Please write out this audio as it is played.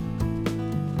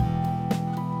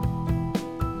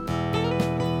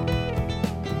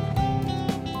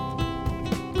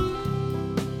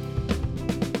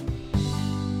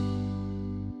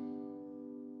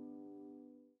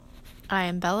I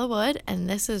am Bella Wood, and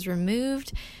this is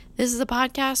Removed. This is a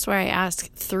podcast where I ask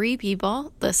 3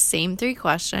 people the same 3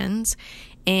 questions,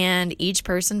 and each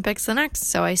person picks the next,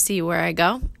 so I see where I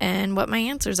go and what my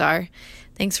answers are.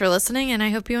 Thanks for listening, and I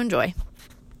hope you enjoy.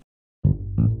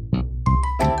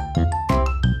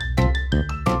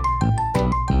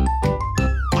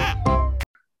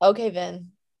 Okay,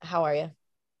 Vin, how are you?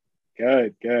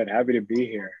 Good. Happy to be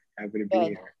here.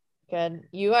 Good.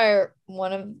 You are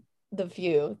one of the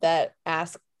few that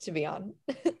asked to be on.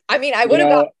 I mean, I would have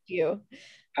asked you.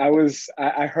 I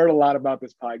heard a lot about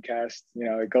this podcast.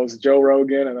 It goes Joe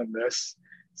Rogan and then this.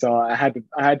 So I had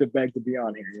to beg to be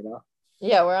on here,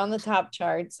 Yeah, we're on the top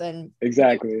charts, and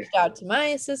Exactly. reached out to my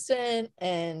assistant,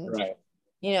 and Right.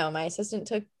 My assistant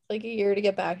took like a year to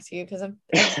get back to you because I'm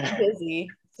busy.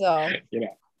 So Yeah,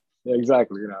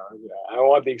 exactly. I don't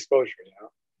want the exposure,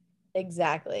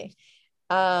 Exactly.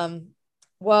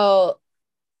 Well,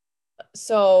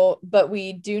 but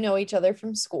we do know each other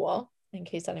from school, in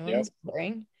case anyone is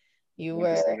wondering. You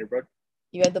had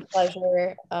the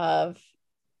pleasure of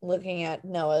looking at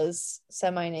Noah's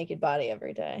semi-naked body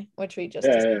every day, which we just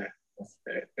discussed.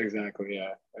 Exactly.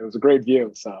 Yeah, it was a great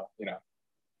view. So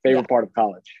favorite part of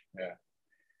college. Yeah,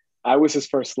 I was his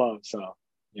first love. So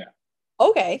yeah.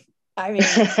 Okay, I mean,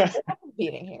 we're not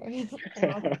competing here.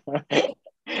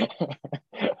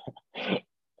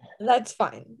 That's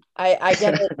fine. I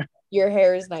get it. Your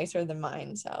hair is nicer than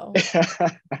mine, so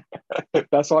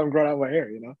that's why I'm growing out my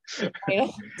hair, I know,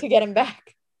 to get him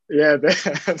back. Yeah,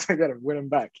 that's I gotta win him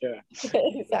back. Yeah.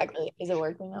 Exactly. Is it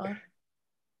working now?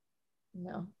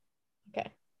 No.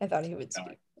 Okay. I thought he would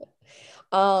speak.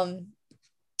 All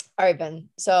right, Ben.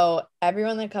 So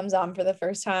everyone that comes on for the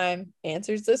first time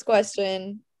answers this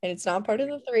question, and it's not part of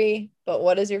the 3, but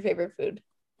what is your favorite food?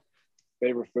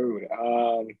 Favorite food?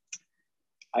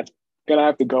 I'm gonna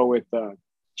have to go with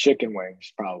chicken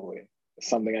wings, probably.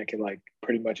 Something I can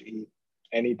pretty much eat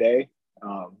any day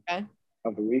of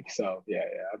the week. So yeah,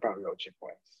 I'd probably go with chicken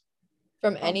wings.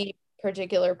 From any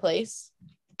particular place?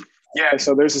 Yeah,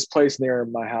 so there's this place near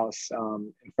my house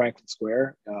in Franklin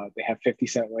Square. They have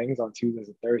 50-cent wings on Tuesdays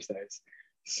and Thursdays.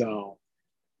 So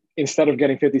instead of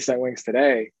getting 50-cent wings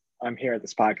today, I'm here at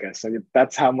this podcast. So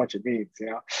that's how much it means,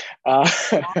 Wow.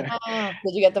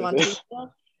 Did you get them on Tuesday?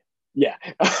 Yeah.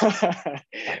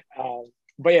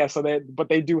 But yeah, so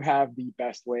they do have the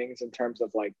best wings in terms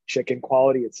of chicken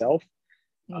quality itself.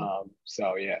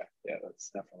 So yeah, that's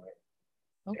definitely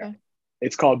okay. Yeah.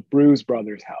 It's called Bruise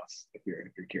Brothers House, if you're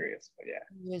curious. But yeah.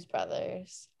 Bruise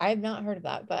Brothers. I have not heard of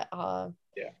that, but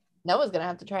yeah. Noah's gonna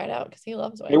have to try it out because he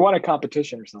loves wings. They won a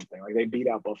competition or something. They beat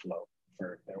out Buffalo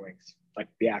for their wings,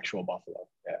 the actual Buffalo.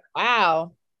 Yeah.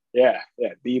 Wow. Yeah,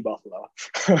 the Buffalo.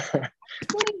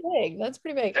 That's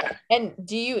pretty big. And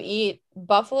do you eat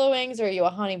buffalo wings, or are you a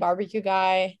honey barbecue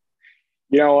guy?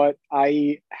 You know what?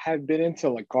 I have been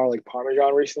into garlic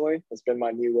parmesan recently. It's been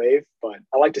my new wave, but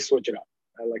I like to switch it up.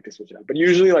 But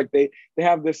usually they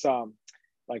have this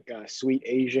sweet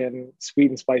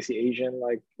and spicy Asian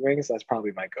wings. That's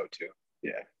probably my go-to.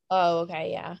 Yeah. Oh,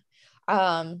 okay, yeah.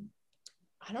 I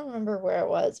don't remember where it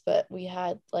was, but we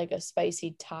had a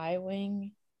spicy Thai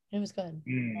wing. It was good.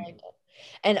 I liked it.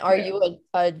 And are you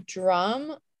a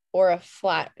drum or a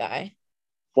flat guy?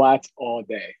 Flats all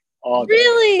day.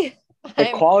 Really?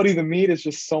 The quality of the meat is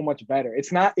just so much better.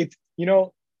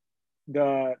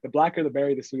 The blacker the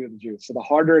berry, the sweeter the juice. So the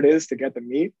harder it is to get the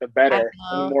meat, the better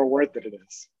and the more worth it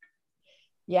is.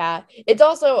 Yeah. It's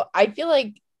also, I feel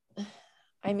a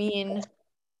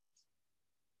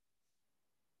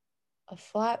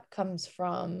flat comes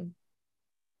from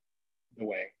the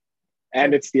wing.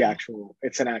 And it's an actual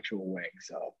wing.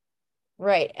 So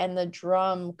right. And the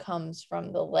drum comes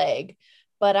from the leg.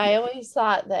 But I always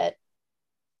thought that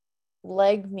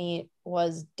leg meat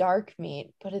was dark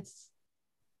meat, but it's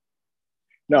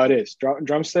no, it is.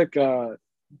 Drumstick,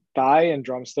 thigh and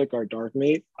drumstick are dark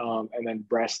meat, and then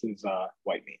breast is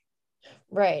white meat.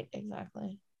 Right,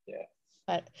 exactly. Yeah.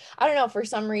 But I don't know, for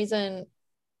some reason,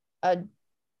 a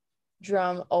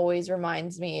drum always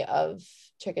reminds me of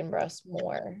chicken breast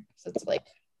more. So it's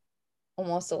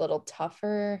almost a little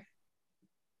tougher.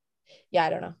 Yeah, I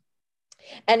don't know.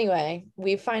 Anyway,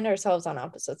 we find ourselves on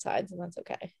opposite sides, and that's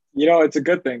okay. It's a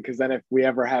good thing, because then if we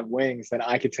ever have wings, then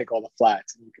I could take all the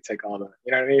flats and you could take all the,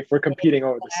 you know what I mean? If we're competing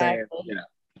over the same,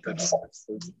 that's so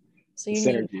you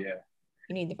synergy.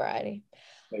 You need the variety.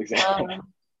 Exactly.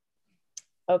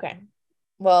 Okay.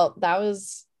 Well, that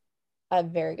was a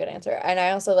very good answer. And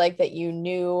I also like that you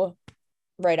knew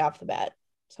right off the bat.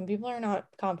 Some people are not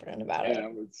confident about it.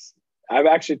 I've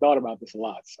actually thought about this a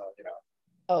lot. So,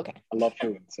 Okay. I love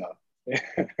food. So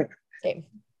Same.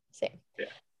 Yeah.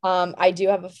 I do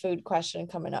have a food question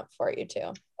coming up for you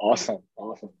too. Awesome.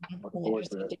 Looking I'm forward to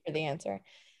interested it. to hear the answer.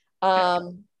 Yeah.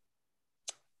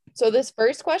 So this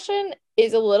first question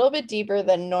is a little bit deeper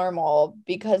than normal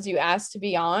because you asked to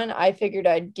be on. I figured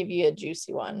I'd give you a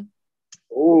juicy one.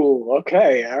 Oh,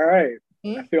 okay. All right. I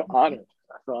Mhm. feel honored.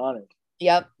 I feel honored.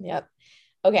 Yep, yep.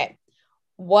 Okay.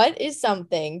 What is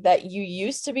something that you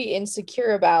used to be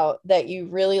insecure about that you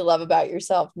really love about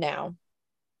yourself now?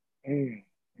 Mm,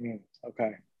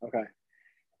 okay. Okay.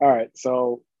 All right.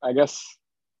 So I guess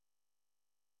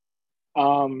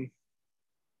um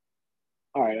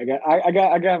all right, I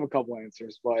got have a couple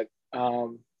answers, but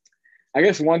I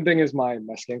guess one thing is my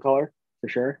skin color for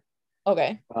sure.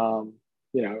 Okay. Um,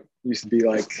 used to be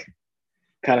like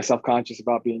kind of self-conscious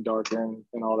about being darker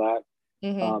and all that.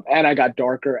 Mm-hmm. And I got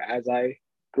darker as I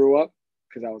grew up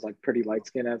because I was like pretty light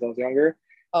skinned as I was younger.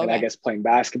 And I Okay. guess playing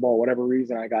basketball, whatever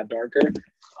reason, I got darker.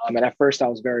 And at first I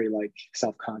was very like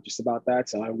self-conscious about that.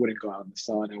 So I wouldn't go out in the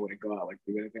sun. I wouldn't go out like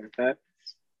do anything like that.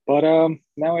 But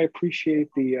now I appreciate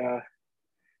the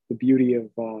beauty of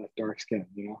dark skin,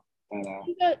 you know.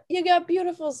 But, You got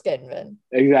beautiful skin, Vin.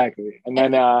 exactly. And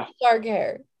And then dark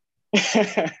hair.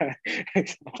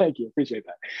 thank you, appreciate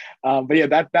that. But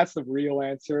yeah, that's the real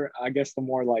answer. I guess the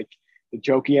more like the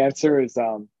jokey answer is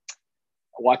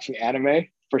watching anime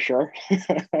for sure,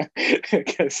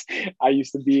 because I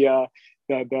used to be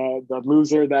the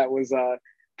loser that was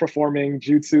performing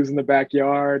jutsus in the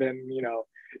backyard and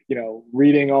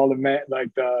reading all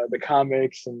like the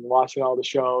comics and watching all the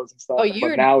shows and Oh, stuff. But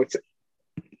you're now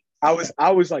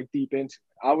I was like deep into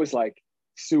it. I was like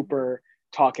super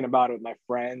talking about it with my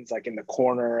friends, like in the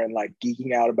corner and like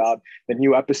geeking out about the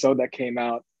new episode that came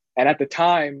out. And at the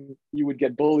time, you would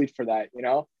get bullied for that, you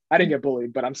know? I didn't get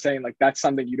bullied, but I'm saying like that's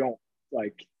something you don't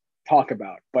like talk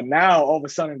about. But now all of a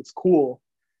sudden it's cool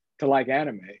to like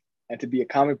anime and to be a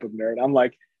comic book nerd. I'm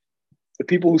like, the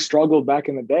people who struggled back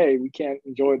in the day, we can't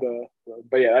enjoy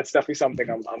but yeah, that's definitely something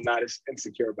I'm not as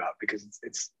insecure about because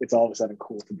it's all of a sudden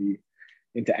cool to be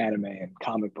into anime and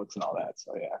comic books and all that.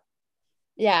 So yeah.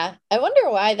 Yeah, I wonder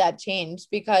why that changed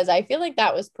because I feel like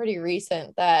that was pretty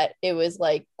recent that it was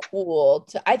like cool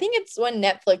to I think it's when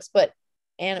Netflix put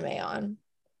anime on.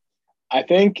 I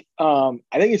think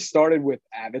it started with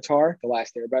Avatar, The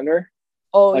Last Airbender.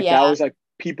 Oh Like that yeah. was like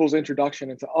people's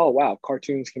introduction into, oh wow,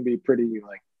 cartoons can be pretty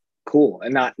like cool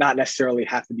and not necessarily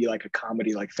have to be like a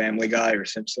comedy like Family Guy or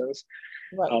Simpsons.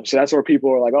 Right. So that's where people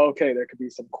were like, oh, okay, there could be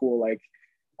some cool like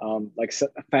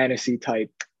fantasy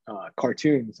type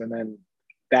cartoons, and then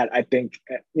that I think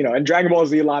and Dragon Ball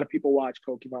Z, a lot of people watch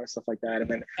Pokemon and stuff like that, and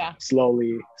then Yeah.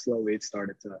 slowly it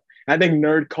started to. I think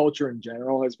nerd culture in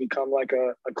general has become like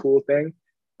a cool thing.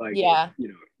 Like Yeah.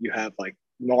 you have like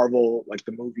Marvel, like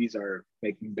the movies are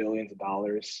making billions of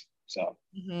dollars. So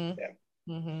Mm-hmm.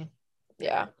 yeah, Mm-hmm.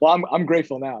 Yeah. well I'm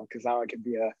grateful now because now I can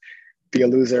be a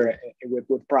loser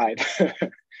with pride.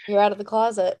 You're out of the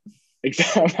closet.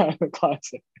 Exactly, I'm out of the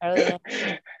closet. Out of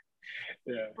the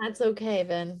Yeah. That's okay,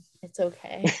 Vin. It's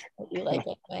okay that you like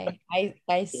anime. I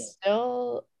Yeah.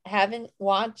 still haven't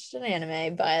watched an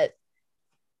anime, but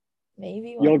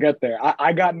maybe You'll one. get there.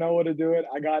 I got Noah to do it.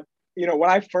 I got, when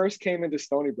I first came into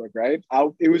Stony Brook, right?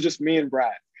 It was just me and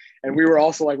Brad. And we were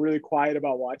also like really quiet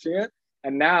about watching it.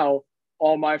 And now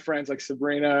all my friends like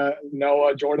Sabrina,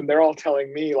 Noah, Jordan, they're all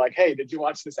telling me like, hey, did you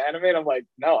watch this anime? And I'm like,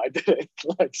 no, I didn't.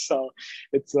 Like, so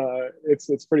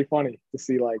it's pretty funny to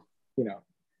see like, you know,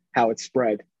 how it's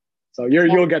spread. So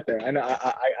you'll get there. And I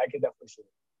can definitely see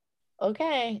it.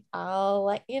 Okay, I'll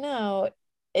let you know.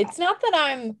 It's not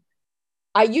that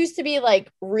I used to be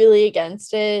like really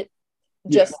against it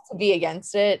Yeah. just to be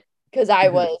against it because I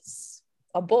Mhm. was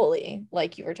a bully,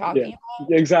 like you were Yeah, talking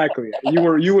exactly.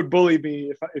 You would bully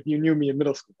me if you knew me in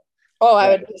middle school. Oh, I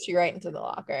Right. would push you right into the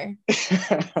locker.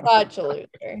 Such a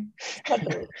loser. Such a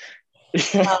loser.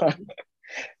 Yeah.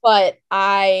 But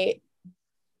I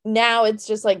now it's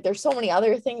just like there's so many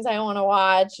other things I want to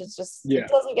watch. It's just it Yeah.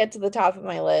 doesn't get to the top of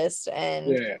my list. And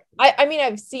Yeah. I mean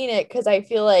I've seen it because I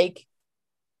feel like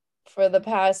for the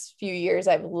past few years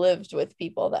I've lived with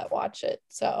people that watch it.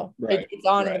 So Right. it's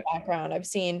on in the Right. background. I've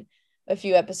seen a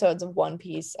few episodes of One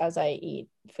Piece as I eat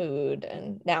food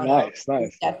and now know Nice.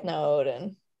 Nice. Death Note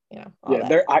and all Yeah.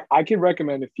 that. I can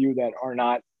recommend a few that are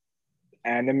not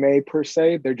anime per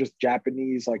se. They're just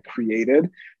Japanese like created,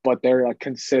 but they're like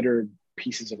considered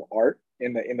pieces of art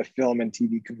in the film and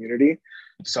TV community.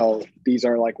 So these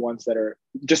are like ones that are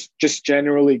just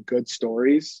generally good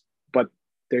stories, but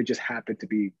they just happen to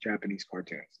be Japanese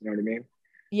cartoons. You know what I mean?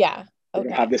 Yeah. They don't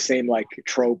Okay. have the same like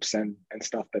tropes and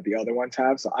stuff that the other ones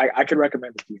have. So I could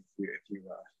recommend a few if you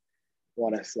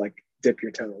want to like dip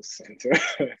your toes into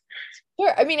it.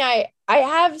 Sure. I mean, I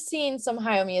have seen some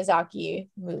Hayao Miyazaki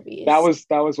movies. That was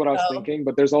what I was So thinking,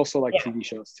 but there's also like yeah, TV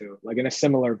shows too, like in a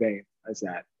similar vein as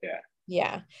that. Yeah.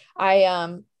 yeah.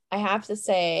 I have to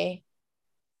say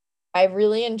I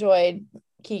really enjoyed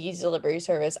Kiki's Delivery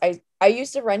Service. I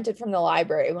used to rent it from the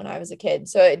library when I was a kid,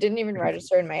 so it didn't even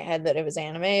register in my head that it was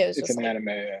anime. It was It's just an like anime.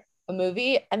 Yeah. a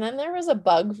movie. And then there was a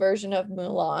bug version of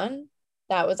Mulan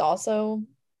that was also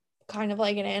kind of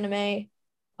like an anime.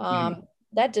 Mhm.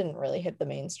 That didn't really hit the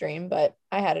mainstream, but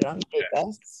I had it on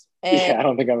VHS. Yeah, And I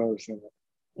don't think I've ever seen it.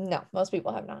 no, most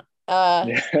people have not.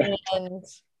 Yeah, And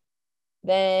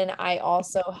then I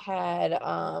also had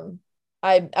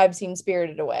I've seen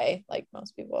Spirited Away, like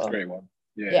most it's a people. great one.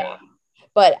 Yeah, Yeah. yeah.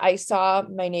 But I saw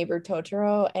My Neighbor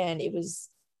Totoro and it was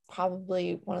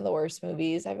probably one of the worst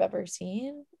movies I've ever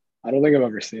seen. I don't think I've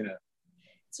ever seen it.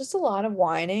 It's just a lot of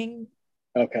whining.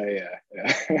 Okay, yeah,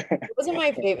 yeah. It wasn't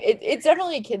my favorite. It's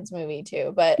definitely a kids movie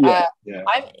too, but Yeah, yeah.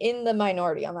 I'm in the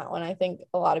minority on that one. I think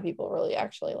a lot of people really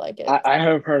actually like it. I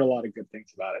have heard a lot of good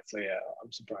things about it, so yeah,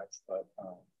 I'm surprised. But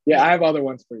yeah, Yeah. I have other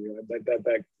ones for you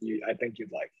that you I think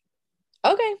you'd like.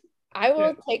 Okay. I Yeah,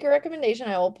 will take a recommendation.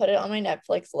 I will put it on my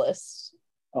Netflix list.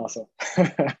 awesome. All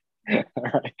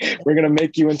right, we're gonna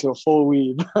make you into a full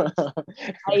weeb.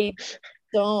 I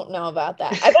don't know about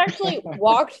that. I've actually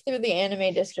walked through the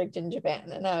anime district in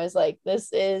Japan and I was like,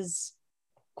 this is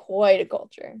quite a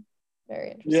culture.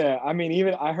 Very interesting. Yeah, I mean,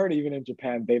 even I heard even in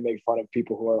Japan they make fun of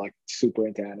people who are like super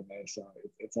into anime, so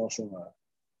it's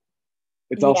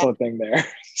Yeah, also a thing there.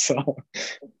 So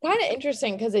kind of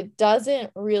interesting because it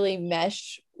doesn't really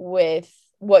mesh with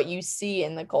what you see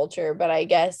in the culture, but I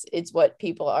guess it's what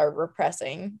people are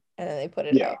repressing and then they put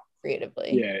it yeah, out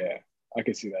creatively. yeah, I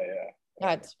can see that.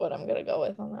 That's what I'm gonna go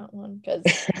with on that one because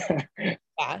Yeah.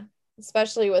 yeah,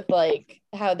 especially with like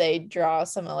how they draw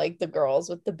some of like the girls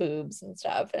with the boobs and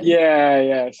stuff, and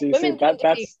Yeah. See women that tend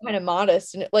to be that's kind of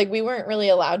modest and like we weren't really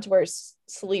allowed to wear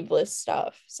sleeveless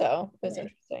stuff, so it was right,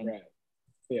 interesting. right.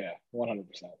 Yeah, 100%.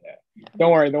 Yeah. Yeah. Don't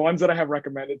worry, the ones that I have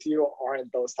recommended to you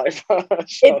aren't those type of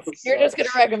shows. It's you're So just gonna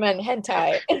recommend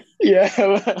hentai. yeah,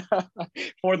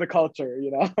 for the culture,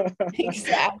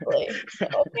 Exactly.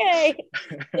 Okay.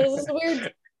 This is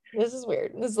weird. This is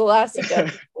weird. This is the last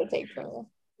suggestion we'll take from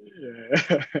you.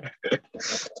 Yeah.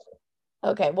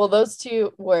 Okay. Well, those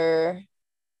two were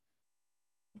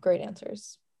great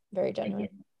answers. Very Thank you.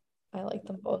 genuine. I like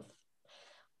them both.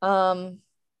 Um,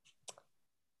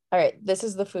 all right. This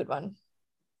is the food one.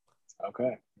 Okay.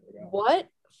 Here we go. What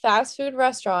fast food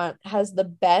restaurant has the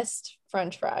best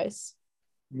French fries?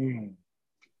 Mm.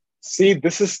 See,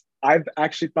 I've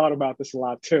actually thought about this a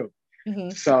lot too.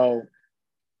 Mhm. So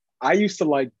I used to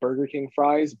like Burger King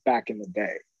fries back in the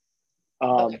day.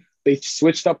 Okay. They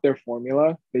switched up their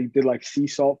formula. They did like sea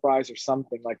salt fries or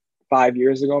something like 5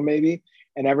 years ago, maybe.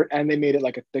 And they made it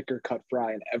like a thicker cut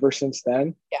fry. And ever since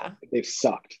then, Yeah. they've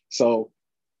sucked. So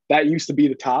that used to be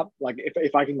the top. Like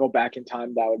if I can go back in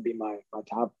time, that would be my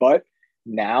top. But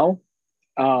now,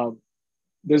 um,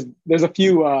 there's a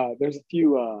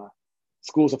few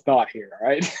schools of thought here,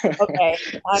 right? Okay.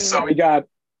 I'm So ready. we got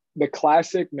the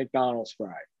classic McDonald's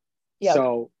fry. Yep.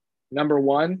 So number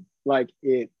one, like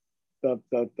the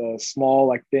small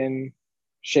like thin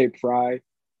shaped fry,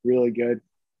 really good.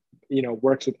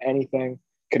 Works with anything.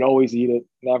 Can always eat it.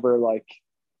 Never like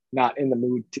not in the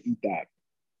mood to eat that.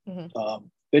 Mhm.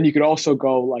 Then you could also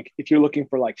go like if you're looking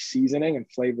for like seasoning and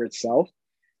flavor itself,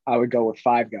 I would go with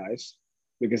Five Guys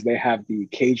because they have the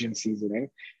Cajun seasoning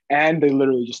and they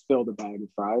literally just fill the bag of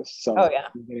fries. Oh So yeah.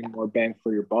 you're getting more bang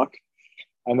for your buck.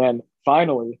 And then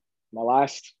finally, my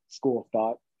last school of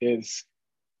thought is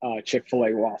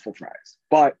Chick-fil-A waffle fries.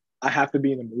 But I have to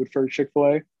be in the mood for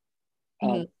Chick-fil-A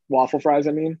Mhm. waffle fries,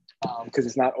 I mean, because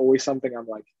it's not always something I'm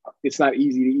like, it's not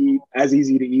easy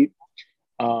to eat.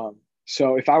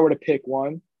 So if I were to pick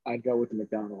one, I'd go with the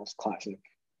McDonald's classic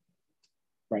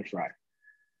French fry.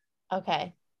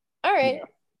 Okay. All right. Yeah,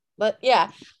 But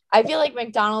yeah, I feel like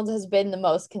McDonald's has been the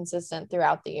most consistent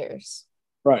throughout the years.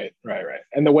 right.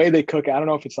 And the way they cook, I don't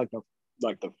know if it's like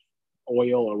the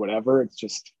oil or whatever. It's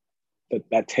just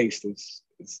that taste is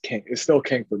king. It's still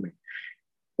king for me.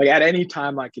 Like at any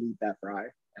time, I could eat that fry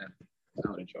and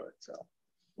I would enjoy it. So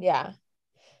Yeah.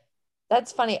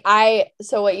 That's funny.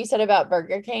 So what you said about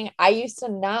Burger King, I used to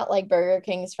not like Burger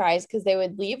King's fries because they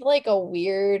would leave like a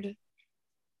weird,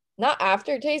 not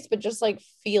aftertaste, but just like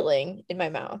feeling in my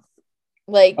mouth.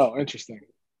 Like, oh, interesting.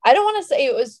 I don't want to say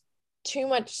it was too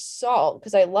much salt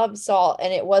because I love salt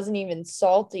and it wasn't even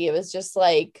salty. It was just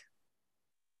like,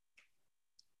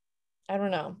 I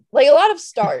don't know, like a lot of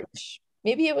starch.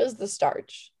 Maybe it was the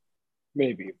starch.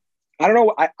 Maybe. I don't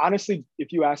know. I honestly,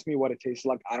 if you ask me what it tastes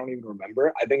like, I don't even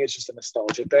remember. I think it's just a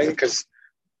nostalgia thing because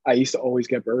I used to always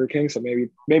get Burger King, so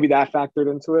maybe that factored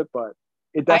into it, but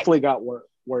it I definitely got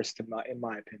worse in my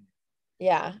opinion.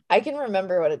 Yeah, I can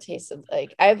remember what it tasted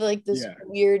like. I have like this Yeah,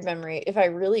 weird memory. If I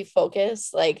really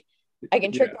focus, like I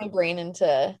can trick yeah, my brain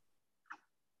into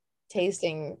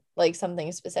tasting like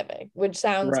something specific, which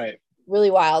sounds right. really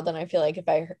wild. And I feel like if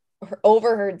I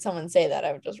overheard someone say that,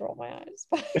 I would just roll my eyes.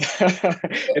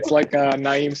 It's like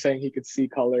Naeem saying he could see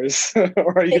colors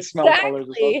or he could smell colors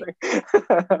or Exactly.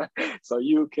 something. So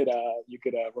you could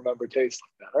remember taste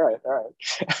like that. All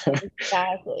right.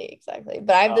 Exactly.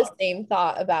 But I have the Uh, same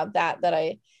thought about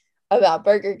about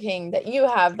Burger King that you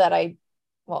have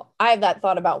well, I have that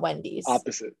thought about Wendy's.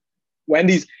 Opposite.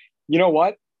 Wendy's. You know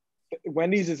what?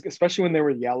 Wendy's is, especially when they were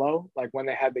yellow, like when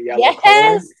they had the yellow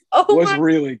coloring, Yes. Oh was my,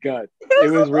 really good. it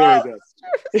It was was really good.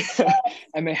 the best.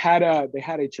 And they had a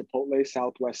Chipotle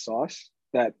Southwest sauce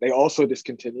that they also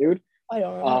discontinued. I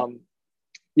don't remember. Um,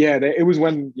 yeah, it was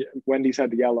when Wendy's had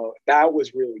the yellow. That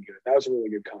was really good. That was a really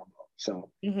good combo. So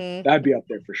Mm-hmm. that'd be up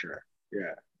there for sure.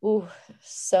 Yeah. Ooh,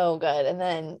 so good. And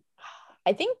then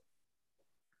I think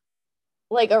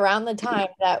like around the time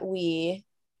that we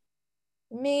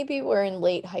maybe were in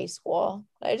late high school,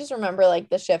 I just remember like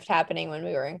the shift happening when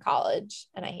we were in college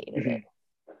and I hated it. Mhm.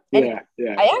 And Yeah,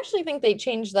 yeah. I actually think they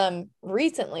changed them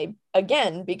recently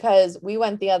again because we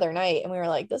went the other night and we were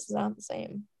like, this is not the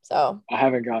same. So I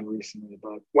haven't gone recently,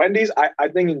 but Wendy's, I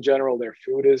think in general their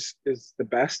food is the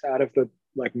best out of the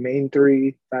like main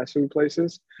three fast food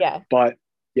places. yeah, But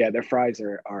yeah, their fries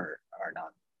are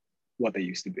not what they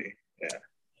used to be. Yeah,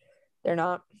 they're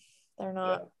not. They're yeah.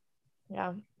 not.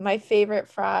 Yeah. My favorite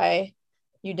fry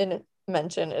you didn't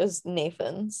mention is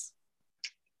Nathan's.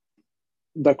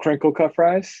 The crinkle cut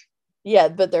fries, Yeah,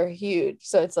 but they're huge.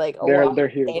 So it's like a lot they're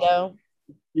of huge. potato.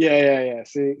 Yeah, yeah,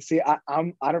 yeah. See, I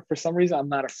don't for some reason I'm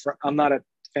not a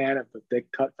fan of the thick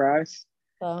cut fries.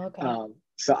 Oh, okay.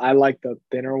 So I like the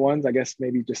thinner ones. I guess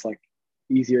maybe just like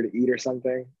easier to eat or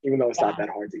something. Even though it's not Yeah.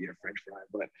 that hard to eat a French fry,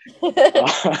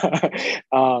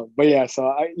 but yeah. So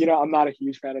I'm not a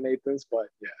huge fan of Nathan's, but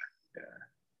yeah,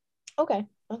 yeah. Okay.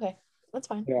 Okay. That's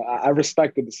fine. I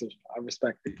respect the decision. I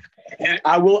respect it. And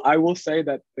I will say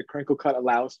that the crinkle cut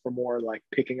allows for more like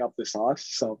picking up the sauce,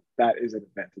 so that is an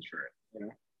advantage for it.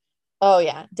 Oh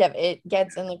yeah. It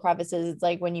gets in the crevices. It's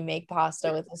like when you make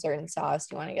pasta with a certain sauce,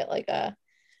 you want to get like a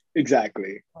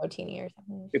Exactly. rotini or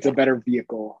something. It's a Yeah. better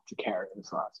vehicle to carry the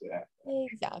sauce. Yeah.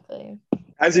 Exactly.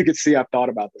 As you can see, I've thought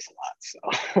about this a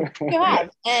lot. So You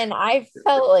have. And I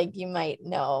felt like you might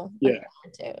know a thing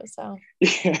yeah, or two. So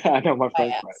yeah, I know my I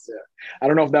French fries. asked. Yeah, I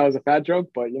don't know if that was a fat joke,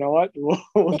 but you know what?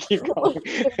 We'll keep going.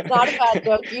 It's not a bad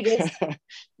joke.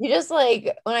 You just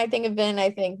like when I think of Vin, I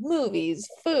think movies,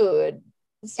 food,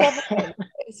 stuff.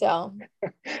 So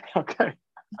Okay,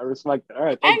 I respect that. All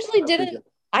right, I thank you. actually I appreciate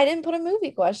it. didn't put a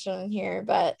movie question in here,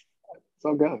 but It's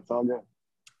all good. It's all good.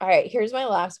 all right, here's my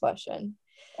last question.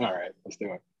 All right, let's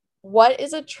do it. What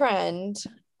is a trend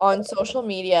on social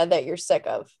media that you're sick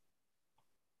of?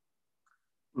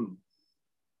 Hmm.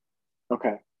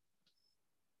 Okay.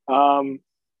 Um.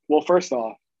 Well, first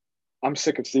off, I'm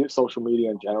sick of social media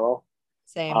in general.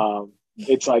 Same. Um,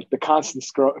 it's like the constant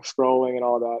scrolling and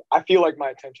all that. I feel like my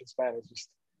attention span is just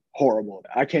horrible.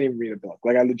 I can't even read a book.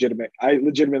 Like I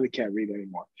legitimately can't read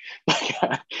anymore.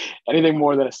 Like anything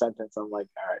more than a sentence, I'm like,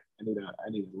 all right, I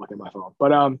need to look at my phone.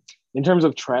 But in terms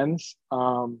of trends,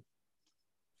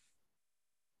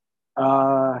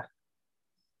 uh,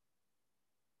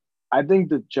 I think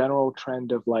the general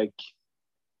trend of like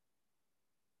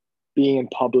being in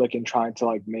public and trying to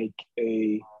like make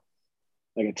a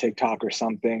TikTok or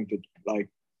something to like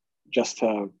just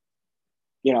to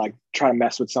like try to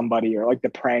mess with somebody or like the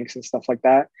pranks and stuff like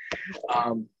that.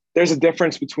 There's a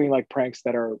difference between like pranks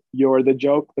that are you're the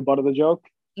joke, the butt of the joke,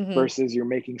 Hmm. versus you're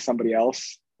making somebody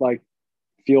else like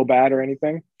feel bad or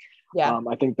anything. Yeah.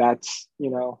 I think that's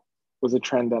was a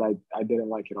trend that I didn't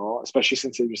like at all, especially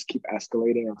since they just keep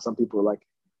escalating and some people like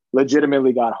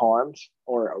legitimately got harmed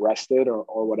or arrested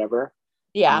or whatever.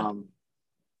 Yeah. Um,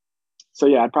 so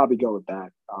yeah, I'd probably go with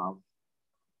that.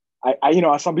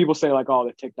 I some people say like, oh,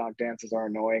 the TikTok dances are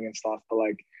annoying and stuff, but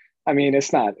like, I mean,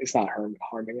 it's not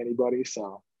harming anybody.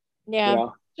 So, you Yeah.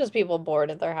 know, Just people bored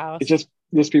at their it's house.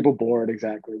 just people bored,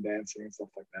 exactly, dancing and stuff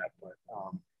like that. But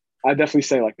I definitely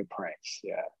say like the pranks,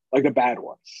 yeah, like the bad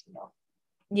ones.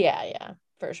 Yeah, yeah,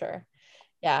 for sure.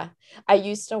 Yeah. I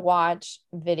used to watch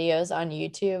videos on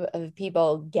YouTube of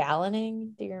people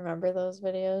galloning. Do you remember those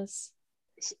videos?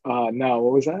 No,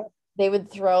 what was that? They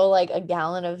would throw like a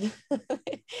gallon of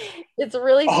it's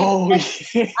really stupid. Oh,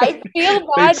 Like, yeah. I feel They'd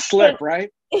bad because slip,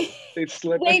 right? They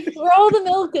slip. They throw the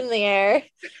milk in the air,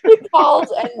 it falls,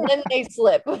 and then they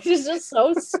slip, which is just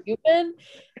so stupid.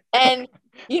 And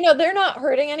they're not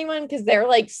hurting anyone because they're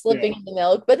like slipping Yeah, in the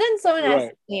milk, but then someone has to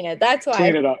right. clean it. That's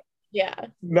Clean why, it up. yeah.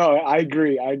 No, I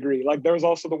agree. I agree. Like there was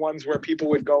also the ones where people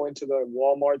would go into the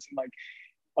Walmarts and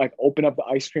like open up the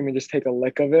ice cream and just take a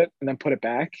lick of it and then put it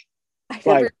back. I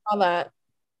never Like saw that.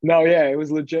 no, yeah, it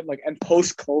was legit. Like and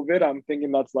post COVID, I'm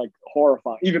thinking that's like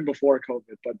horrifying. Even before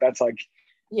COVID, but that's like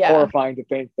Yeah. horrifying to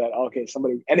think that okay,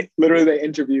 somebody and literally they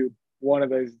interviewed one of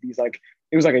these like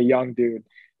it was like a young dude.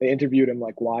 They interviewed him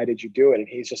like, why did you do it? And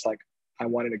he's just like, I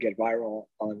wanted to get viral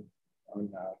on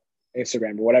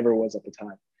Instagram or whatever it was at the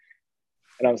time.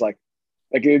 And I was like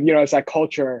it's that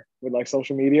culture with like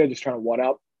social media, just trying to one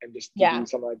up and just to Yeah. do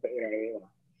something like that. You know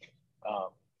what I mean?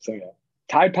 So yeah,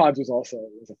 Tide Pods was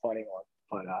a funny one,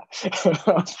 but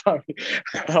that was probably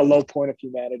a low point of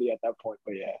humanity at that point.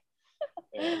 But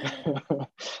yeah.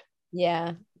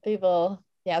 Yeah. People,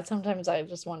 yeah, sometimes I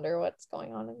just wonder what's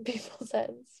going on in people's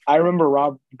heads. I remember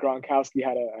Rob Gronkowski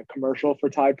had a commercial for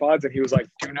Tide Pods, and he was like,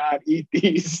 "Do not eat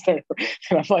these." And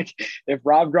I'm like, if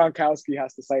Rob Gronkowski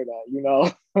has to say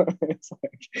that, it's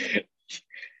like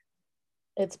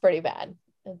It's pretty bad.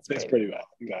 it's pretty bad.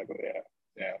 Exactly. Yeah.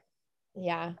 Yeah.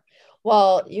 Yeah.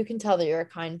 Well, you can tell that you're a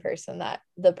kind person that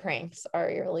the pranks are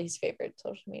your least favorite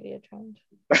social media trend.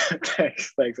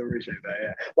 Thanks. I appreciate that.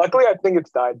 Yeah. Luckily, I think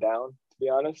it's died down. To be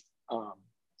honest,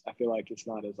 I feel like it's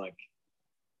not as like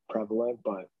prevalent,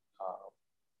 but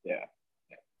yeah.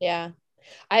 Yeah.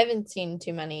 I haven't seen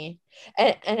too many.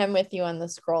 And I'm with you on the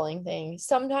scrolling thing.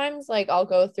 Sometimes like I'll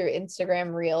go through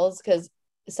Instagram Reels because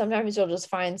sometimes you'll just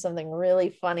find something really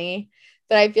funny,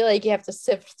 but I feel like you have to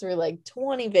sift through like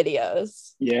 20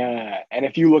 videos. Yeah, and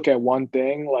if you look at one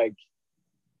thing, like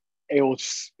it will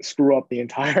screw up the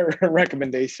entire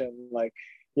recommendation. Like,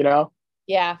 you know,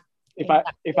 Yeah, if I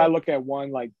exactly. look at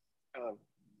one like, um,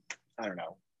 I don't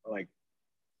know,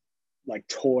 like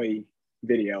toy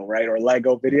video, right, or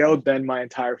Lego video, then my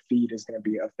entire feed is going to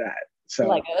be of that. So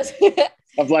Legos.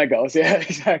 of Legos, yeah,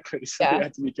 exactly. So you Yeah.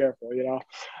 have to be careful.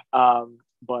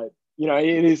 But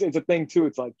it's a thing too.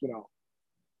 It's like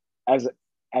as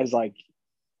as like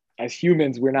as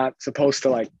humans, we're not supposed to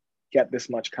like get this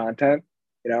much content.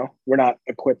 We're not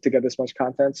equipped to get this much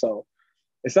content. So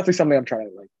it's definitely something I'm trying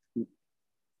to like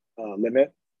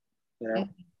limit. You know,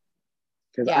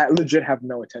 because Yeah. I legit have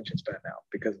no attention span now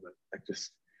because of it. Like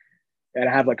just and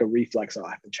I have like a reflex. Oh,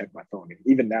 I have to check my phone. And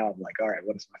even now, I'm like, all right,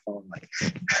 what is my phone like?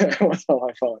 What's on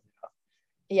my phone?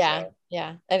 Yeah. So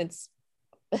Yeah. And it's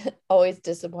always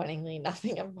disappointingly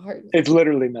nothing important. it's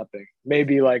literally nothing.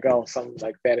 Maybe like some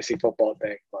like fantasy football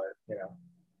thing, but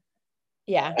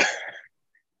Yeah.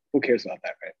 who cares about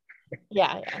that, right?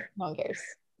 Yeah. Yeah. No one cares.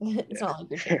 It's not like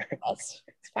you're taking the test.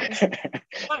 It's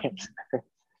fine.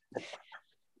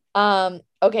 Fine.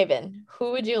 Okay, Vin,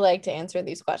 who would you like to answer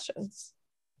these questions?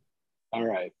 All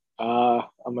right.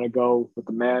 I'm gonna go with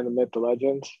the man, the myth, the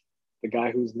legend, the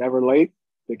guy who's never late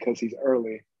because he's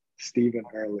early, Stephen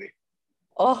Early.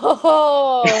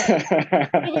 Oh,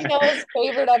 Noah's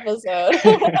favorite episode.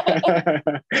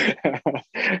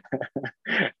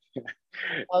 Yeah,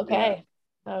 Okay.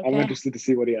 I'm Okay. interested to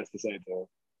see what he has to say too.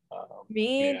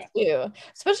 Me Yeah. too.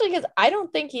 Especially because I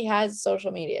don't think he has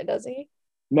social media, does he?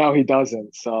 No, he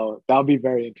doesn't. So that'll be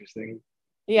very interesting.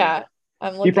 Yeah. Yeah.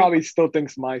 I'm He looking. probably still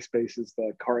thinks MySpace is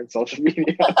the current social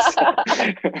media. So.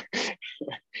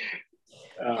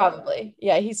 Probably.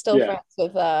 Yeah, he's still Yeah. friends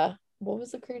with what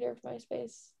was the creator of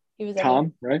MySpace? He was at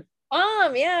Tom, right?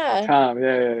 yeah. Tom.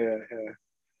 Yeah. Yeah.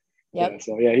 Yep.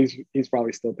 So yeah, he's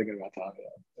probably still thinking about Tom.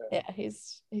 Yeah,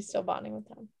 he's still bonding with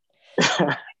them.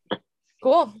 Yeah.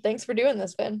 Cool. Thanks for doing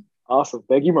this, Vin. Awesome.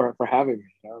 Thank you for having me.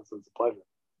 It's a pleasure.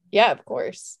 Yeah, of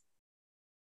course.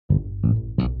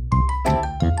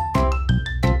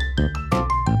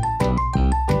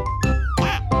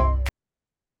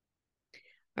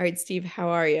 All right, Steve, how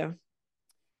are you?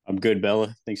 I'm good,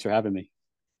 Bella. Thanks for having me.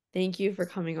 Thank you for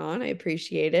coming on. I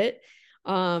appreciate it.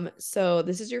 So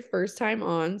this is your first time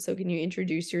on, so can you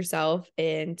introduce yourself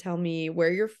and tell me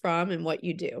where you're from and what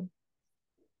you do?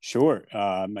 Sure.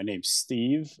 My name's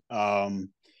Steve.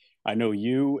 I know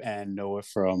you and Noah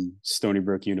from Stony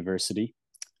Brook University,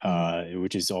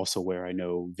 which is also where I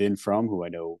know Vin from, who I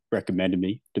know recommended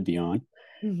me to be on.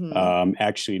 Mm-hmm.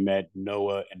 Actually met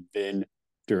Noah and Vin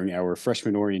during our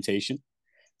freshman orientation.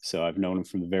 So I've known him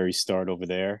from the very start over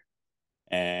there.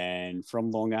 And from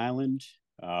Long Island,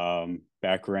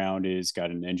 background is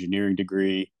got an engineering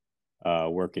degree,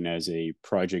 working as a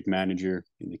project manager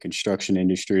in the construction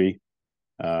industry.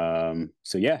 So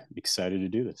yeah, excited to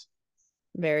do this.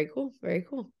 Very cool. Very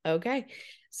cool. Okay.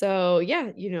 So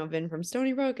yeah, you know Vin from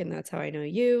Stony Brook, and that's how I know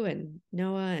you and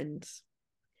Noah and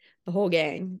the whole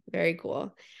gang. Very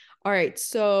cool. All right.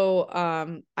 So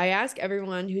I ask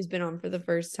everyone who's been on for the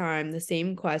first time the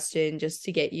same question just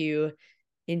to get you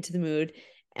into the mood.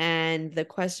 And the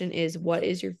question is, what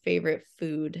is your favorite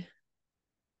food?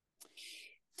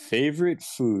 Favorite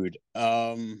food.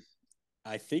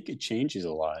 I think it changes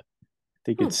a lot. I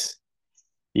think Huh. it's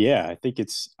yeah, I think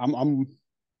I'm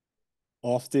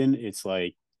often it's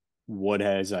like what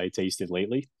has I tasted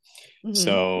lately? Mm-hmm.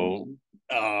 So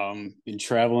been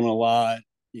traveling a lot.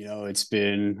 You know, it's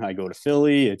been I go to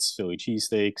Philly, it's Philly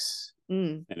cheesesteaks,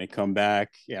 Mm. and I come back.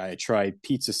 Yeah, I try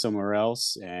pizza somewhere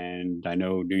else, and I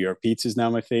know New York pizza is now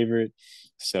my favorite.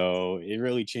 So it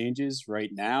really changes right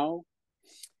now.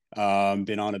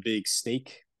 Been on a big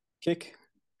steak kick,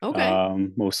 Okay.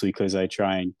 mostly because I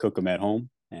try and cook them at home,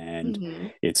 and Mm-hmm.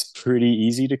 it's pretty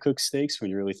easy to cook steaks when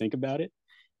you really think about it.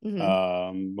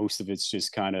 Mm-hmm. Most of it's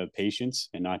just kind of patience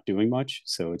and not doing much,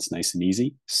 so it's nice and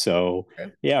easy. So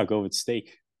True. yeah, I'll go with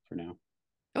steak for now.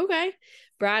 Okay.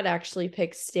 Brad actually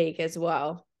picked steak as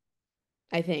well,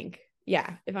 I think.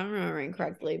 Yeah, if I'm remembering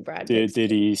correctly, Brad picked Did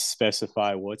steak. he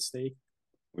specify what steak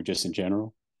or just in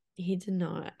general? He did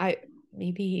not. I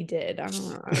maybe he did. I don't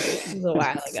remember. This was a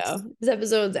while ago. This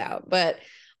episode's out, but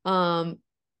um,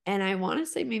 and I want to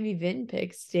say maybe Vin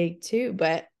picked steak too,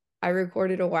 but I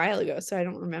recorded a while ago, so I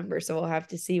don't remember. So we'll have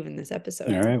to see when this All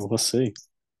episode right, comes. we'll see.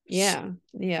 Yeah,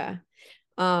 yeah.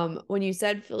 When you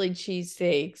said Philly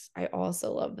cheesesteaks, I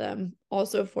also love them.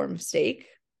 Also a form of steak,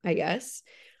 I guess.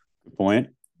 Good point.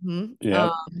 Hmm.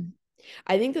 Yep.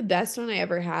 I think the best one I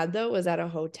ever had though was at a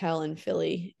hotel in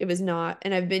Philly. It was not,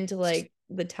 and I've been to like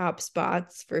the top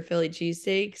spots for Philly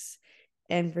cheesesteaks,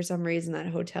 and for some reason that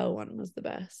hotel one was the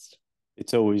best.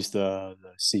 It's always the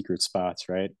secret spots,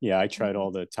 right? Yeah, I tried Mhm.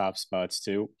 all the top spots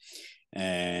too,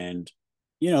 and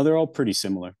you know they're all pretty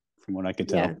similar from what I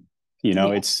could Yeah. tell. You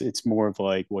know, Yeah. it's more of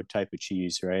like what type of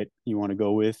cheese, right? You want to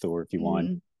go with, or if you want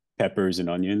Mhm. peppers and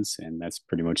onions, and that's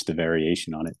pretty much the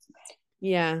variation on it.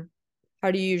 Yeah. How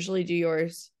do you usually do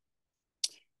yours?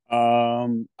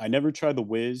 I never tried the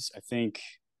whiz. I think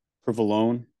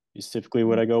provolone is typically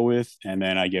what Mhm. I go with, and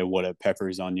then I get what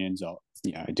peppers, onions.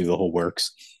 Yeah, I do the whole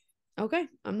works. Okay,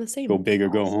 I'm the Go same. big or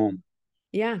go home.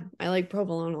 Yeah, I like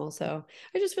provolone also.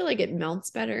 I just feel like it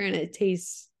melts better and it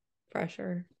tastes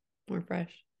fresher, more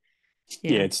fresh.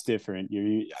 Yeah, Yeah. it's different.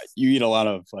 You eat a lot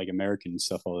of like American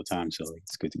stuff all the time, so like,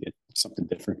 it's good to get something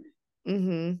different.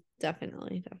 Mm-hmm.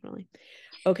 Definitely, definitely.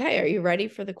 Okay, are you ready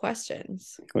for the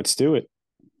questions? Let's do it.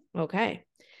 Okay.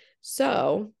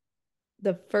 So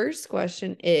the first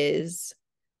question is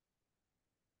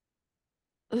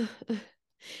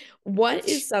what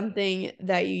is something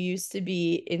that you used to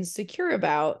be insecure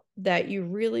about that you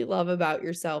really love about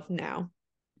yourself now?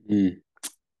 Mm.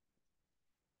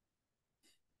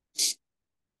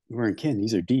 We're in Ken.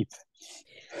 These are deep.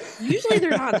 Usually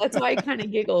they're not. That's why I kind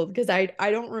of giggled because I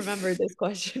don't remember this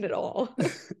question at all.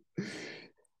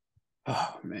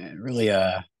 Oh man, really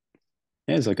yeah,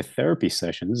 it's like a therapy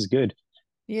session. This is good.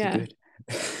 This is Yeah. good.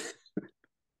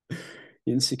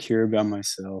 Insecure about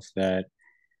myself that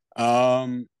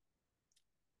um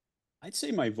I'd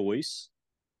say my voice.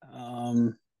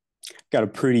 Um got a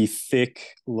pretty thick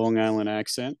Long Island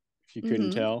accent, if you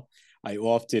couldn't Mm-hmm. tell. I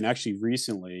often actually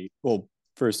recently, well,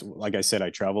 first, like I said,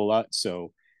 I travel a lot,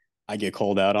 so I get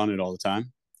called out on it all the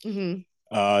time. Mm-hmm.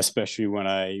 Especially when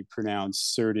I pronounce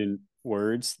certain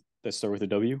words that start with a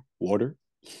W, water.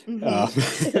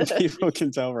 Mm-hmm. People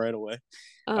can tell right away.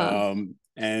 Uh,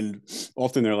 And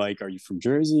often they're like, "Are you from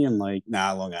Jersey?" I'm like,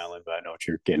 "Nah, Long Island," but I know what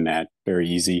you're getting at. Very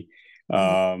easy. mhm.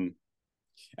 Um,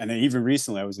 and then even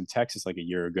recently, I was in Texas like a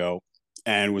year ago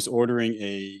and was ordering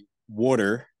a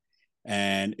water,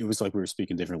 and it was like we were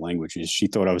speaking different languages. She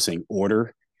thought I was saying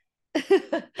order.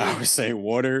 I was saying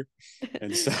water,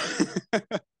 and so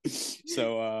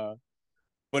so.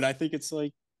 But I think it's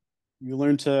like you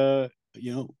learn to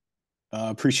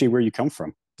appreciate where you come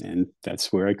from, and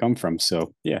that's where I come from.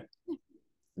 So yeah.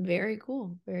 Very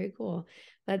cool. Very cool.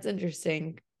 That's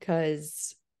interesting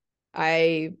because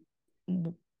I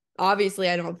obviously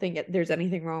I don't think there's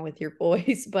anything wrong with your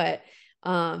voice, but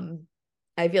um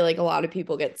I feel like a lot of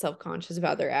people get self-conscious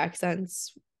about their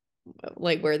accents,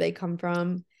 like where they come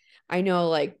from. I know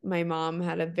like my mom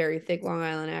had a very thick Long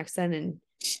Island accent and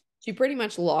she pretty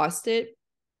much lost it,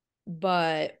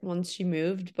 but once she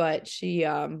moved, but she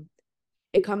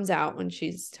it comes out when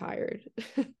she's tired.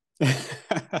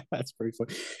 That's pretty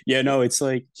funny. Yeah, no, it's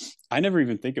like I never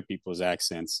even think of people's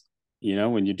accents.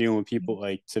 when you're dealing with people,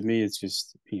 like, to me, it's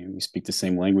just, we speak the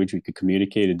same language, we could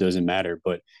communicate, it doesn't matter.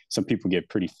 But some people get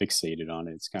pretty fixated on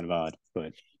it. It's kind of odd,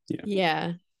 but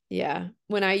Yeah. Yeah.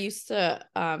 When I used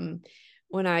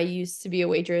to be a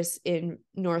waitress in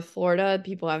North Florida,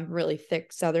 people have really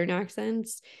thick Southern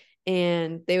accents,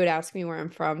 and they would ask me where I'm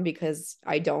from because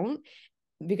I don't,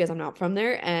 because I'm not from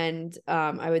there. And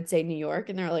I would say New York,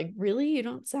 and they're like, "Really? You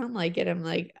don't sound like it." I'm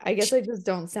like, "I guess I just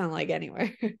don't sound like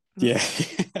anywhere." I don't yeah.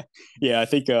 know. Yeah, I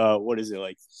think what is it,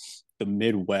 like the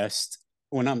Midwest?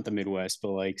 Well, not the Midwest,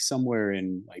 but like somewhere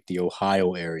in like the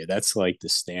Ohio area. That's like the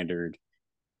standard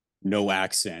no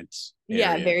accent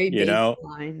Yeah, area, very you know?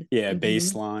 baseline. Yeah, Mhm.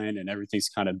 baseline, and everything's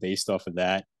kind of based off of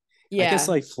that. I guess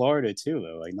Yeah. like Florida too,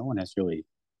 though. Like no one has really,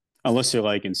 unless you're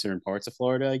like in certain parts of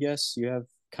Florida, I guess you have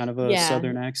kind of a Yeah.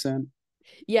 southern accent.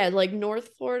 Yeah, like North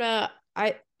Florida,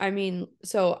 I mean,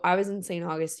 so I was in St.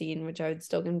 Augustine, which I would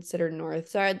still consider north.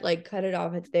 So I'd like cut it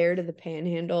off at there to the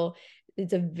Panhandle.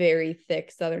 It's a very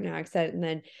thick Southern accent. And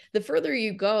then the further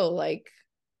you go, like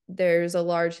there's a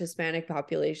large Hispanic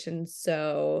population.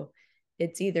 So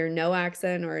it's either no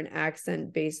accent or an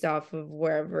accent based off of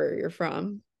wherever you're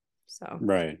from. So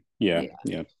Right. Yeah. yeah.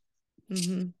 Yeah.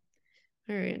 Hmm.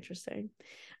 Very interesting.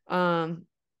 Um,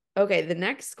 okay, the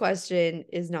next question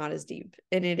is not as deep,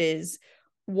 and it is,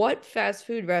 what fast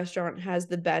food restaurant has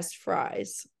the best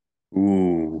fries?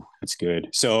 Ooh, that's good.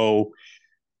 So,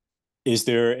 is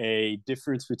there a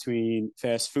difference between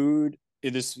fast food?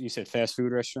 You said fast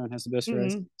food restaurant has the best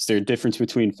fries. Mhm. Is there a difference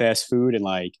between fast food and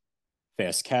like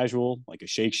fast casual, like a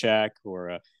Shake Shack,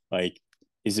 or like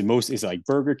is it like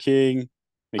Burger King,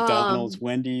 McDonald's, Um,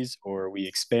 Wendy's, or are we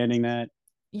expanding that?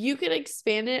 you can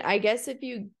expand it. I guess if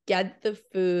you get the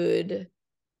food,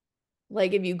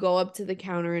 like if you go up to the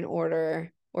counter and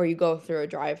order, or you go through a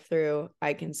drive-through,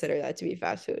 I consider that to be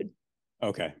fast food.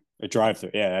 Okay, a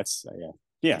drive-through. Yeah, that's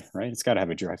yeah, right. It's got to have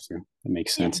a drive-through. That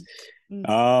makes Yeah. sense. Mm.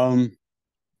 Um,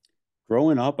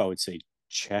 Growing up, I would say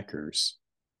Checkers.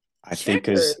 I think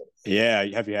Checkers. because yeah,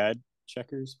 have you had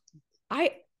Checkers?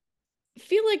 I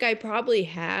feel like I probably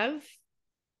have,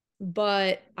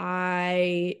 but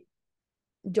I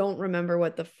don't remember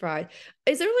what the fries.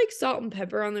 Is there like salt and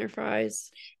pepper on their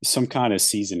fries? Some kind of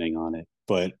seasoning on it,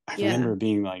 but I Yeah. remember it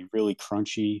being like really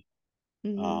crunchy.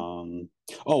 Hmm. Um,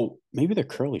 oh, maybe they're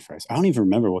curly fries. I don't even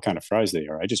remember what kind of fries they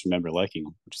are. I just remember liking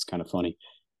them, which is kind of funny.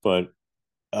 But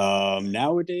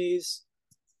nowadays,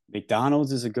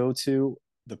 McDonald's is a go-to.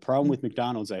 The problem with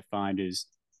McDonald's, I find, is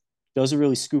doesn't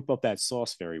really scoop up that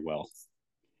sauce very well,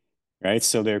 right?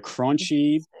 So they're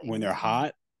crunchy when they're Interesting.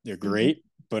 hot, they're Hmm. great,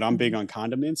 but I'm big Hmm. on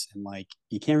condiments and like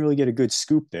you can't really get a good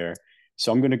scoop there.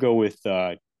 So I'm gonna go with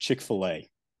Chick-fil-A Mm,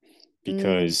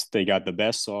 because they got the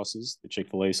best sauces, the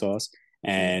Chick-fil-A sauce, mm.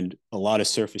 and a lot of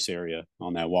surface area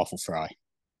on that waffle fry.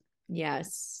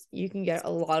 Yes, you can get a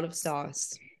lot of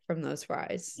sauce from those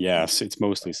fries. Yes, it's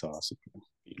mostly sauce,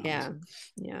 being honest.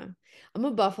 Yeah. Yeah. I'm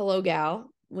a Buffalo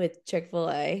gal with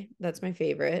Chick-fil-A. That's my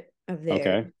favorite of theirs.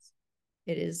 Okay.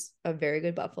 It is a very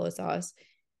good buffalo sauce.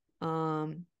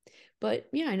 Um, but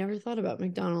yeah, I never thought about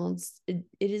McDonald's. It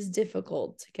is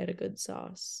difficult to get a good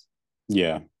sauce.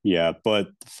 Yeah, yeah. But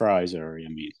the fries are, I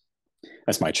mean,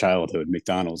 that's my childhood.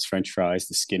 McDonald's French fries,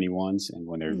 the skinny ones, and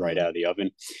when they're right Mhm. out of the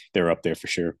oven, they're up there for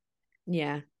sure.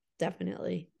 Yeah,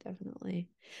 definitely. Definitely.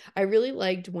 I really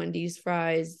liked Wendy's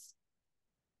fries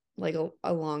like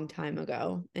a long time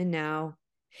ago.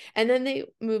 And then they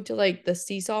moved to like the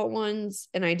sea salt ones,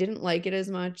 and I didn't like it as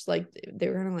much. Like they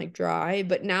were kind of like dry,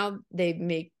 but now they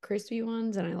make crispy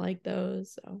ones and I like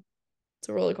those. So it's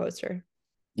a roller coaster.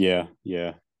 Yeah,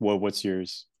 yeah. What's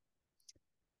yours?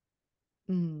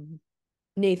 Mm.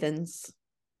 Nathan's.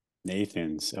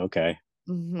 Nathan's. Okay.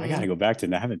 I gotta Hmm. go back to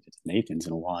that. I haven't been to Nathan's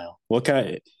in a while. What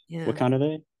Yeah. kind are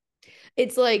they?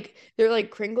 It's like they're like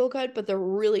crinkle cut, but they're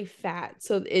really fat.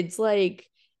 So it's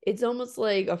almost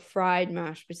like a fried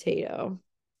mashed potato.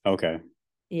 Okay,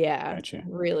 Yeah, gotcha.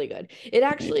 really good. It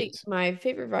actually, Nathan's. my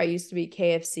favorite fry used to be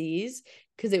KFC's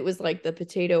because it was like the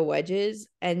potato wedges,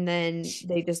 and then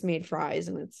they just made fries,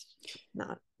 and it's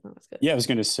not as good. Yeah, I was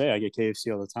gonna say I get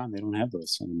KFC all the time. They don't have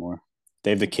those anymore. They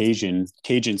have the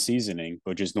Cajun seasoning,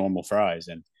 but just normal fries.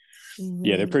 And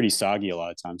yeah, they're Hmm. pretty soggy a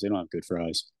lot of times. They don't have good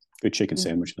fries. Good chicken Hmm.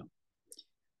 sandwich though.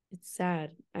 It's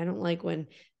sad. I don't like when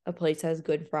a place has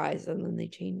good fries and then they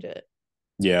change it.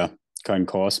 Yeah, cutting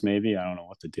costs maybe. I don't know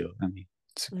what to do. I mean,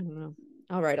 I don't know.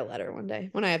 I'll write a letter one day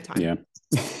when I have time. yeah.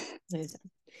 When I have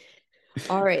time.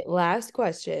 All right, last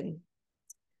question.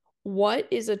 What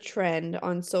is a trend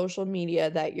on social media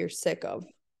that you're sick of?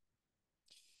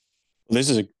 This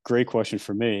is a great question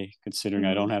for me, considering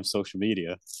I don't Mhm. have social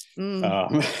media. Mm.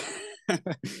 Um,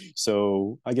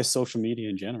 So I guess social media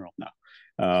in general now.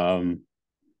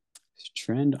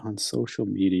 Trend on social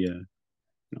media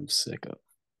I'm sick of.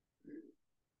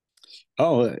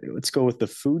 Oh, let's go with the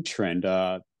food trend.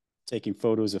 Taking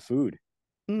photos of food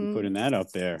and Mm, putting that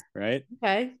up there, right?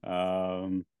 okay.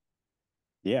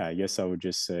 Yeah, I guess I would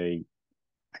just say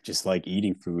I just like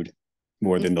eating food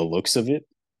more Mm, than the looks of it.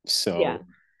 yeah. So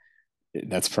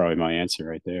that's probably my answer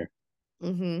right there.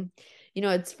 Mm-hmm. You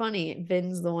know, it's funny.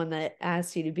 Vin's the one that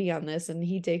asked you to be on this, and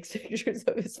he takes pictures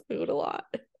of his food a lot.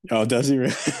 Oh, does he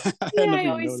really? I Yeah, I never even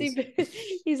always noticed.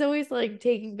 see he's always like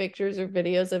taking pictures or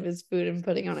videos of his food and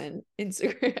putting on an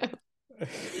Instagram.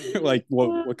 Like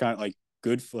what kind of like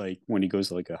good like when he goes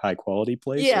to like a high quality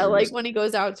place Yeah, or like just when he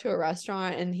goes out to a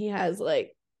restaurant and he has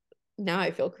like now I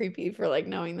feel creepy for like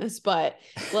knowing this, but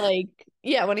like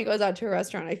yeah, when he goes out to a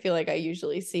restaurant, I feel like I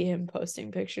usually see him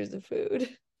posting pictures of food,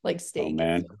 like oh steak and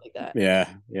man. stuff like that. Yeah,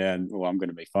 yeah. Well, I'm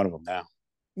gonna make fun of him now.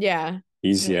 Yeah,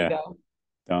 He's there you yeah, go.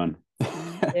 done.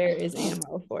 There is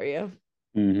ammo for you.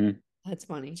 hmm That's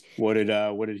funny. what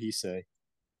did he say?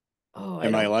 Oh, I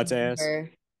Am I don't allowed to ask?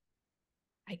 remember.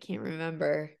 I can't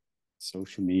remember.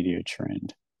 Social media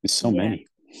trend. There's so Yeah, many.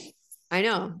 I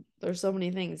know. There's so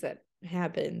many things that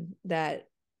happen that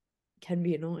can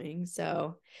be annoying.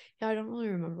 So, yeah, I don't really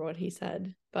remember what he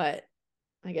said, but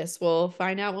I guess we'll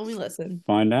find out when we listen.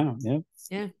 Find out. Yep.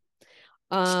 Yeah.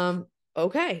 Um,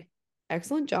 okay.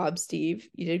 Excellent job, Steve.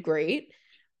 You did great.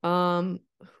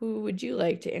 Who would you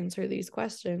like to answer these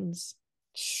questions?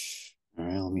 All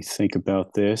right, let me think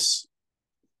about this.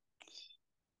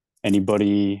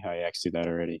 Anybody? I asked you that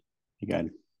already. You got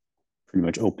pretty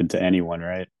much open to anyone,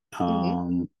 right?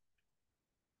 Mhm.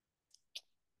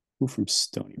 Who from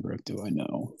Stony Brook do I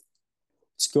know?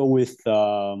 Let's go with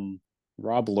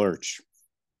Rob Lurch.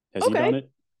 Has he Okay. done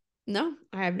it? No,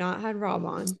 I have not had Rob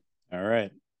on. All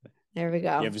right. There we You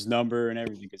go. have his number and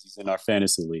everything because he's in our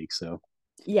fantasy league. So,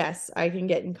 Yes, I can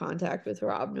get in contact with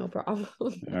Rob, no problem.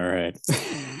 all right.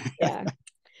 Yeah.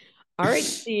 All right,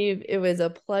 Steve, it was a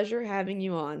pleasure having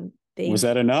you on. Was Thank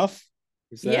that you. enough?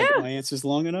 Was that Yeah, my answers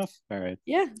long enough? All right.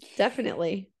 yeah,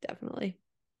 definitely. Definitely.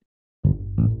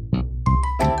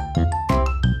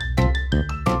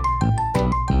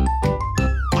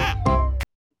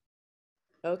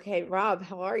 Okay, Rob,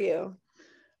 how are you?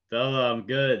 Bella, I'm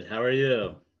good. How are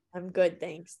you? I'm good,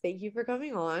 thanks. Thank you for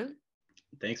coming on.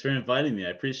 Thanks for inviting me. I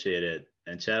appreciate it.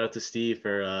 And shout out to Steve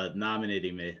for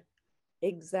nominating me.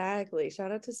 Exactly.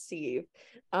 Shout out to Steve.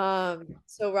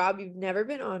 So Rob, you've never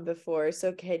been on before,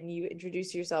 so can you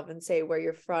introduce yourself and say where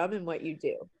you're from and what you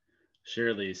do?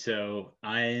 Surely. So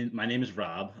my name is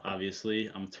Rob, obviously.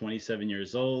 I'm 27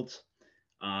 years old.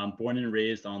 Born and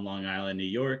raised on Long Island, New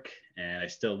York, and I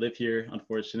still live here,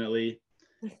 unfortunately.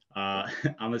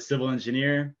 I'm a civil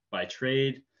engineer by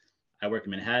trade. I work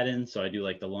in Manhattan, so I do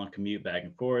like the long commute back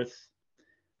and forth.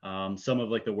 Some of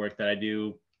like the work that I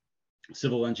do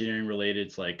civil engineering related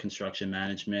to like construction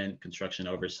management, construction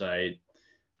oversight,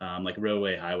 like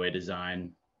roadway, highway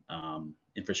design,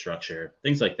 infrastructure,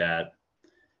 things like that.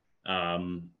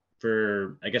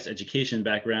 For I guess education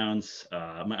backgrounds,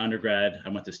 my undergrad I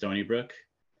went to Stony Brook,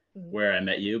 Mhm. where I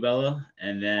met you, Bella,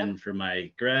 and then for my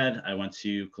grad I went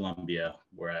to Columbia,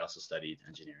 where I also studied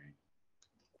engineering.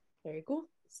 Very cool.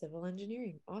 Civil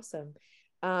engineering. Awesome.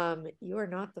 You are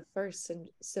not the first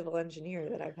civil engineer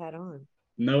that I've had on.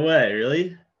 No way,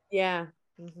 really? Yeah.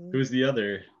 Hmm. Who's the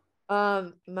other?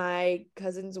 My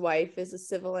cousin's wife is a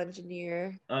civil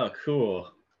engineer, Oh,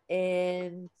 cool.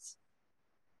 and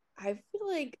I feel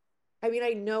like, I mean, I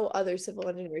know other civil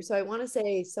engineers, so I want to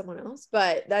say someone else,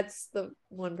 but that's the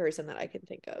one person that I can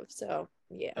think of. So,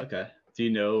 yeah. Okay. Do you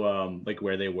know like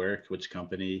where they work, which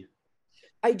company?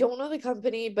 I don't know the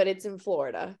company, but it's in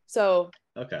Florida. So,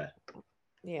 Okay.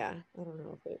 yeah, I don't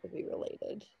know if it would be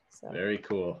related. So, Very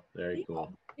cool. Very yeah,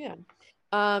 cool. yeah.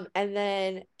 And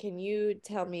then can you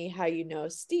tell me how you know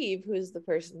Steve, who's the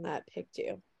person that picked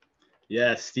you?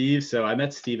 Yeah, Steve. So I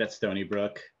met Steve at Stony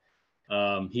Brook.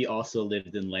 He also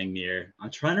lived in Langmuir.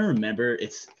 I'm trying to remember.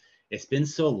 It's been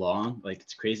so long. Like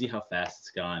it's crazy how fast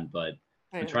it's gone. But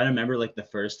I I'm know. trying to remember like the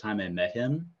first time I met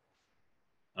him.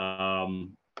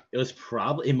 It was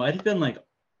probably it might have been like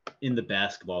in the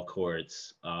basketball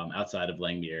courts outside of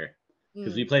Langmuir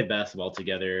because we Mm, played basketball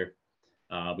together.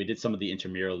 We did some of the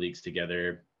intramural leagues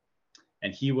together,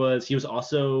 and he was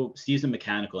also Steve's a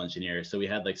mechanical engineer, so we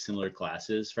had like similar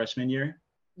classes freshman year.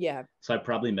 yeah. So I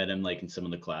probably met him like in some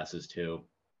of the classes too.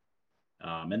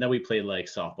 And then we played like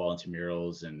softball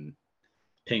intramurals and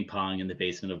ping pong in the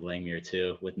basement of Langmuir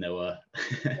too with Noah.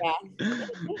 Yeah.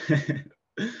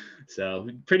 So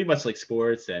pretty much like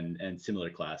sports and similar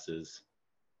classes.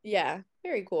 Yeah,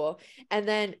 very cool. And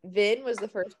then Vin was the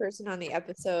first person on the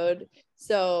episode.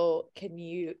 So do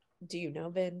you know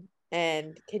Vin?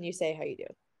 And can you say how you do?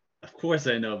 Of course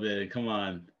I know Vin. Come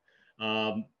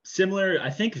on. Similar, I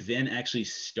think Vin actually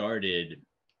started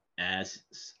as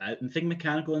I think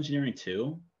mechanical engineering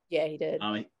too. Yeah, he did.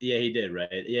 Yeah, he did, right?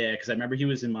 Yeah, because I remember I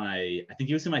think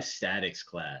he was in my statics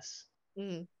class.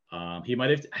 Mm. He might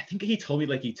have, I think he told me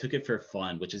like he took it for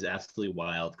fun, which is absolutely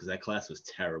wild because that class was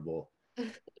terrible.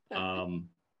 Um,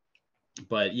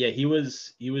 but yeah, he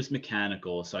was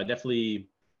mechanical, so I definitely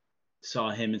saw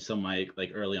him in some of my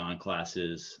like early on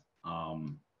classes.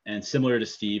 And similar to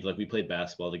Steve, like we played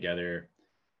basketball together.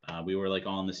 We were like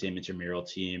all on the same intramural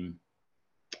team.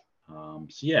 So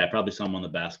yeah, I probably saw him on the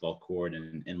basketball court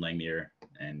in Langmuir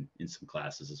and in some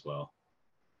classes as well.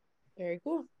 Very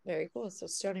cool. Very cool. So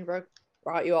Stony Brook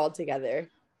brought you all together.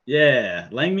 Yeah,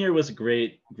 Langmuir was a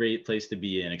great place to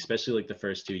be in, especially like the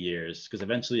first 2 years, because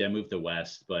eventually I moved to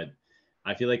West, but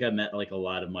I feel like I met like a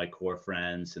lot of my core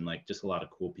friends and like just a lot of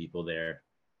cool people there.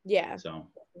 Yeah, So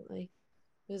definitely.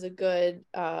 It was a good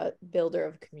builder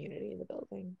of community in the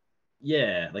building.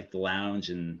 yeah, like the lounge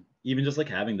and even just like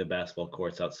having the basketball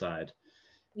courts outside kind of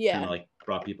Yeah. like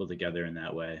brought people together in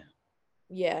that way.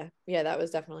 Yeah. Yeah, that was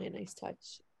definitely a nice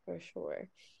touch for sure.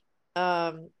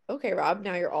 Okay, Rob,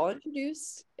 now you're all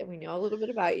introduced and we know a little bit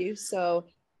about you. So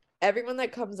everyone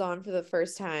that comes on for the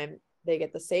first time, they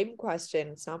get the same question.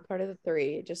 It's not part of the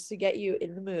three, just to get you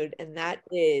in the mood. And that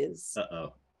is,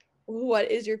 Uh-oh. what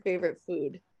is your favorite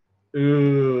food?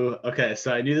 Ooh, okay.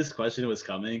 So I knew this question was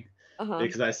coming Uh-huh.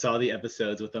 because I saw the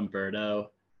episodes with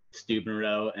Umberto, Stu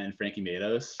Monroe, and Frankie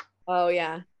Matos. Oh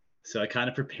yeah. So I kind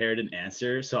of prepared an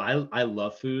answer. So I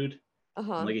love food. I'm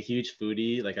Uh-huh. like a huge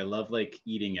foodie. Like I love like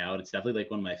eating out. It's definitely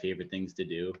like one of my favorite things to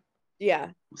do.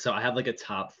 Yeah. So I have like a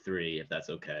top three, if that's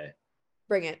okay.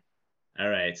 Bring it. All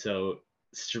right. So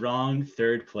strong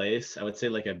third place. I would say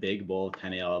like a big bowl of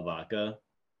penne alla vodka.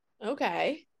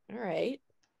 Okay. All right.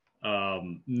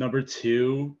 Number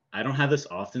two, I don't have this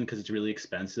often because it's really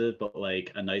expensive, but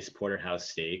like a nice porterhouse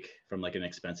steak from like an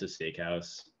expensive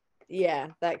steakhouse. Yeah,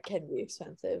 that can be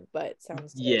expensive, but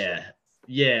sounds delicious. Yeah.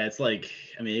 Yeah, it's like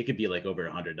I mean it could be like over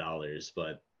 $100,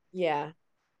 but Yeah.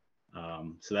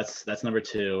 so that's number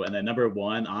two. And then number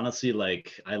one, honestly,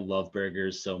 like I love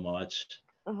burgers so much.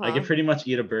 I can Uh-huh. pretty much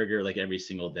eat a burger like every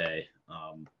single day.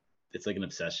 It's like an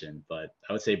obsession, but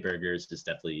I would say burgers is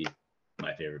definitely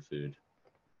my favorite food.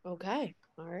 Okay.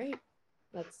 All right.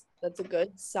 That's a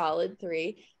good solid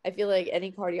three. I feel like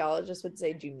any cardiologist would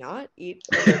say do not eat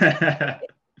a burger.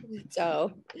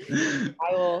 So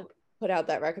I will put out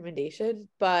that recommendation.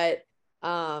 But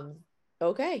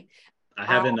okay.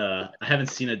 Uh I haven't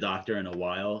seen a doctor in a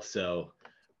while, so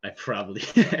I probably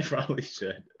I probably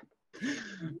should.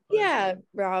 But yeah,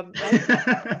 Rob, that's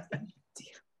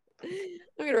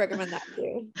I'm gonna recommend that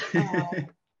too.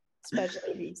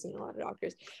 Especially if you've seen a lot of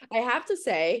doctors. I have to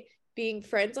say, being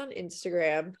friends on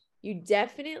Instagram, you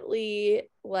definitely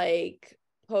like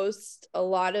post a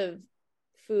lot of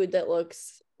food that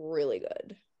looks really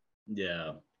good.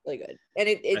 yeah. Really good.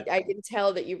 And I can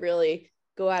tell that you really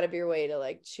go out of your way to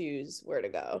like choose where to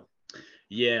go.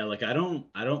 Yeah, like I don't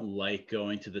like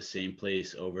going to the same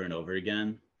place over and over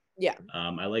again. Yeah.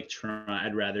 I like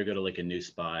I'd rather go to like a new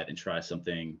spot and try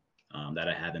something that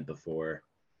I haven't before.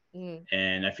 Mm.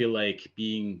 And I feel like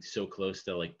being so close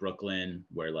to like Brooklyn,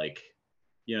 where like,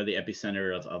 you know, the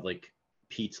epicenter of like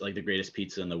pizza, like the greatest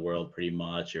pizza in the world, pretty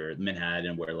much, or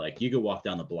Manhattan, where like you could walk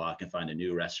down the block and find a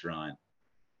new restaurant.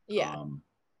 Yeah. Um,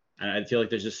 and I feel like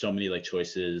there's just so many like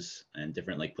choices and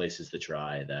different like places to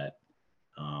try that,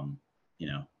 um, you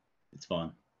know, it's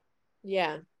fun.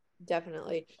 Yeah,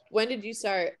 definitely. When did you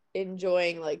start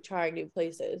enjoying like trying new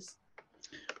places?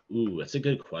 Ooh, that's a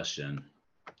good question.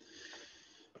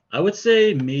 I would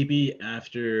say maybe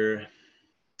after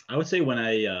I would say when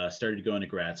I started going to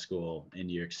grad school in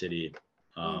New York City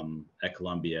Mm. at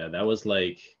Columbia, that was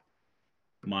like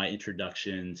my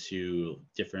introduction to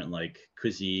different like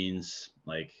cuisines,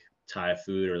 like Thai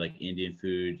food or like Indian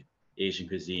food, Asian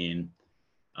cuisine,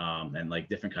 and like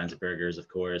different kinds of burgers, of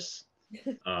course.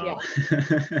 Yeah. Uh,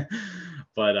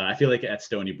 but I feel like at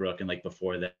Stony Brook and like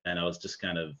before that, I was just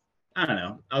kind of, I don't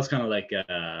know, I was kind of like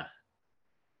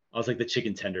I was like the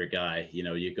chicken tender guy. You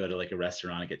know, you go to like a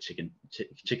restaurant and get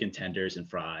chicken tenders and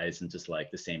fries and just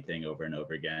like the same thing over and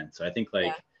over again. So I think Yeah.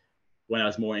 like when I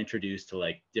was more introduced to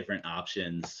like different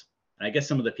options, and I guess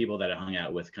some of the people that I hung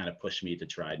out with kind of pushed me to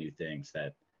try new things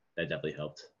that definitely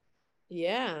helped.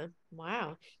 Yeah.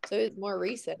 Wow. So it's more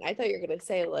recent. I thought you were gonna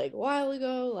say like a while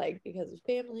ago, like because of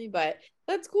family, but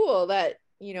that's cool that,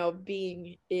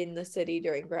 being in the city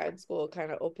during grad school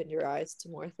kind of opened your eyes to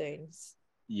more things.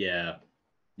 Yeah.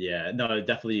 Yeah. No, it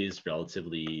definitely is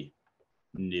relatively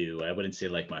new. I wouldn't say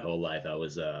like my whole life I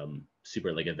was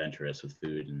super like adventurous with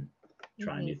food and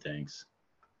trying Mhm. new things.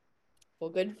 Well,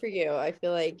 good for you. I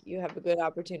feel like you have a good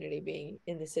opportunity being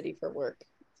in the city for work.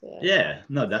 So, Yeah,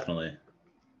 no, definitely.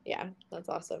 yeah, that's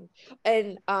awesome.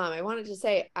 And I wanted to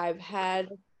say I've had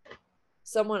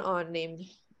someone on named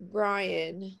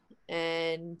Brian,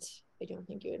 and I don't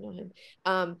think you would know him.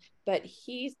 But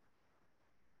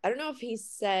I don't know if he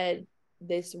said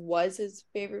this was his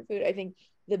favorite food. I think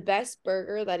the best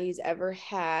burger that he's ever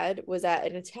had was at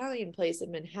an Italian place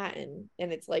in Manhattan,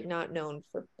 and it's like not known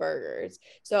for burgers.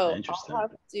 So I'll Interesting.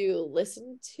 have to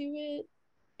listen to it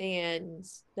and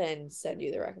then send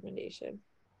you the recommendation.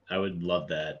 I would love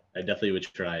that. I definitely would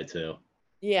try it too.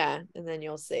 Yeah, and then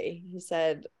you'll see. He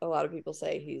said a lot of people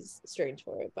say he's strange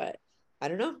for it, but I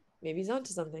don't know. Maybe he's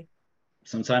onto something.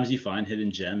 Sometimes you find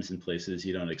hidden gems in places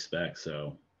you don't expect.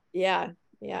 So Yeah,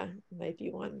 yeah, might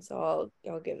be one. So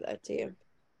I'll give that to you.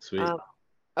 sweet. Um,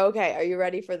 okay, are you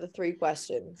ready for the three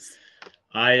questions?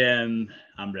 I am.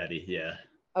 I'm ready. Yeah.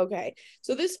 Okay,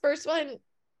 so this first one,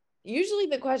 usually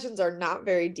the questions are not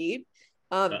very deep.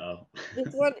 Uh Um, oh.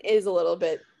 this one is a little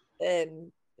bit,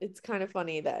 and it's kind of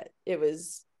funny that it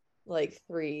was like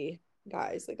three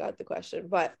guys that got the question,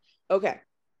 but okay,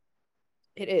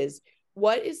 it is.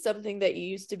 What is something that you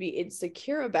used to be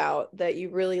insecure about that you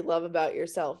really love about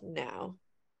yourself now?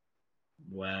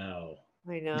 Wow.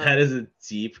 I That know. is a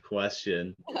deep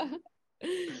question.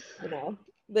 I know.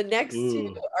 The next two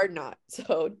Ooh. are not,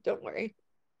 so don't worry.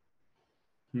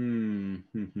 Hmm.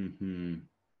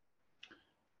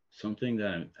 Something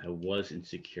that I was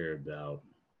insecure about.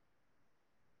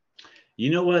 You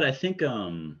know what? I think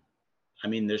I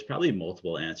mean there's probably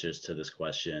multiple answers to this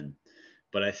question,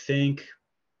 but I think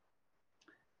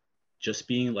just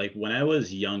being like when I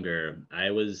was younger,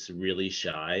 I was really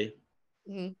shy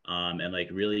Mhm. and like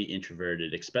really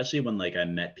introverted, especially when like I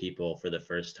met people for the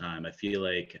first time. I feel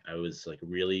like I was like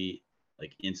really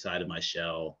like inside of my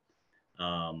shell.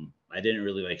 I didn't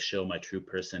really like show my true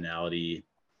personality.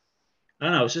 I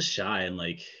don't know, I was just shy and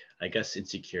like I guess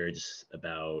insecure just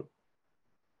about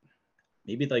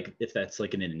maybe like if that's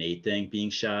like an innate thing being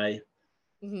shy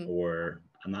Mhm. or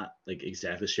I'm not like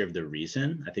exactly sure of the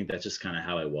reason. I think that's just kind of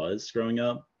how I was growing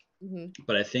up. Mhm.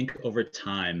 But I think over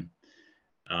time,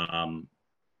 um,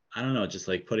 I don't know, just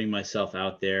like putting myself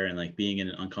out there and like being in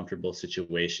uncomfortable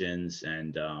situations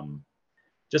and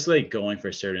just like going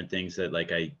for certain things that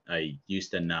like I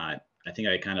used to not. I think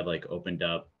I kind of like opened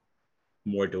up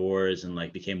more doors and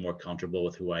like became more comfortable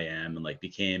with who I am and like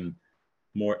became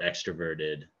more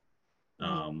extroverted.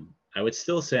 Mhm. I would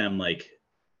still say I'm like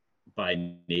by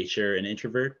nature an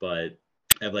introvert, but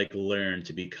I've like learned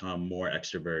to become more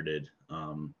extroverted,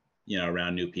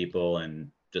 around new people and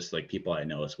just like people I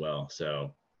know as well.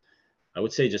 So I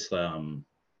would say just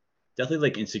definitely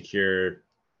like insecure.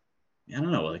 I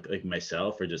don't know, like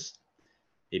myself or just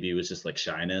maybe it was just like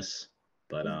shyness.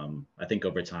 But I think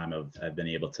over time I've been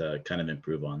able to kind of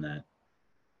improve on that.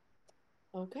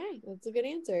 Okay, that's a good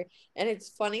answer. And it's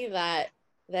funny that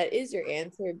that is your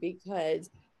answer because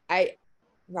I,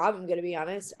 Rob, I'm gonna be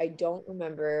honest, I don't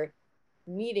remember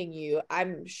meeting you.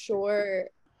 I'm sure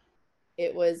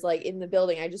it was like in the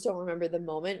building. I just don't remember the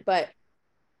moment, but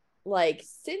like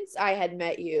since I had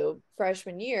met you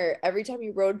freshman year, every time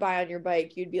you rode by on your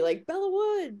bike, you'd be like Bella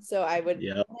Wood. So I would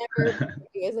Yep. never put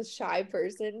you as a shy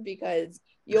person because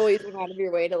you always went out of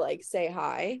your way to like say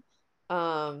hi.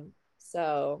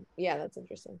 So yeah, that's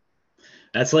interesting.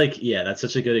 That's like, yeah, that's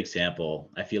such a good example.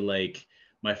 I feel like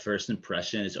my first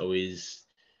impression is always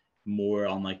more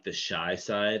on like the shy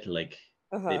side. Like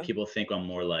Uh-huh. people think I'm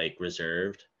more like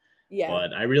reserved, Yeah.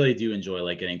 but I really do enjoy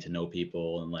like getting to know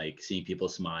people and like seeing people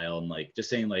smile and like just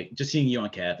seeing you on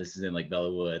campus is in like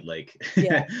Bellawood. Like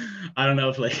Yeah. I don't know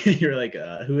if like you're like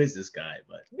who is this guy,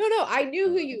 but No, no, I knew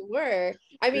who uh, you were.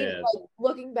 I mean, yeah, like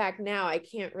looking back now, I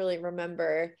can't really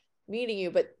remember meeting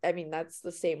you, but I mean, that's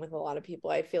the same with a lot of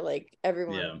people. I feel like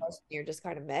everyone yeah. freshman year just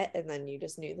kind of met and then you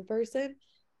just knew the person.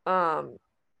 Um,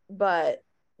 but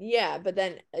yeah, but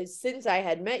then since I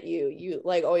had met you, you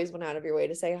like always went out of your way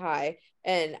to say hi.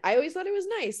 And I always thought it was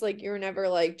nice. Like you were never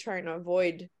like trying to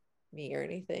avoid me or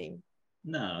anything.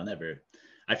 No, never.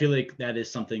 I feel like that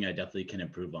is something I definitely can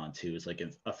improve on too. Is like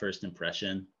a first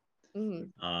impression. Hmm.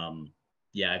 Um,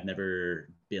 yeah, I've never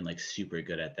been like super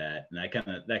good at that, and I kind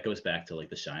of that goes back to like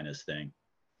the shyness thing.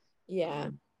 Yeah.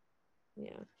 Um,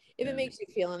 Yeah. If it yeah. makes you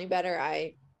feel any better,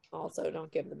 I also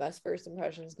don't give the best first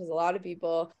impressions because a lot of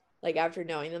people, like after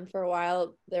knowing them for a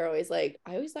while, they're always like,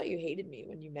 I always thought you hated me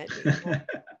when you met me.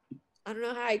 I don't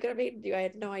know how I could have hated you. I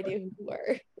had no idea who you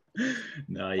were.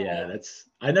 No, yeah,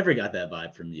 I never got that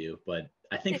vibe from you, but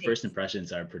I think first Thanks.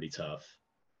 impressions are pretty tough,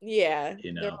 Yeah,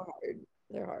 you they're know. hard.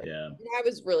 They're hard. Yeah. And I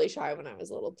was really shy when I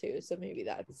was little too, so maybe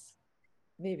that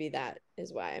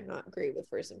is why I'm not great with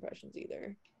first impressions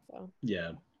either. So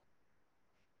Yeah.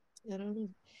 I don't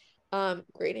know.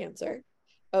 Great answer.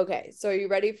 Okay, so are you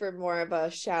ready for more of a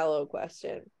shallow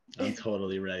question? I'm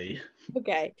totally ready.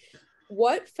 Okay.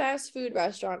 What fast food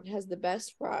restaurant has the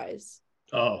best fries?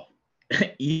 Oh,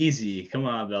 easy. Come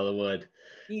on, Bella Wood.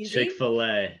 Easy.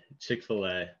 Chick-fil-A.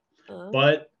 Chick-fil-A. Uh,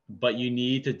 But you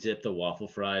need to dip the waffle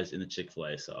fries in the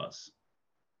Chick-fil-A sauce.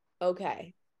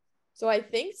 okay. So I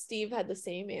think Steve had the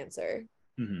same answer.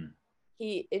 Hmm.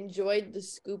 He enjoyed the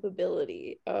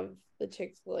scoopability of the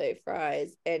Chick-fil-A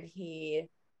fries and he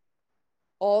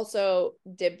also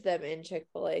dipped them in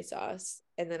Chick-fil-A sauce.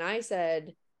 And then I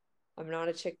said, I'm not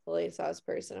a Chick-fil-A sauce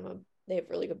person. They have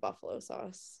really good buffalo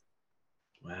sauce.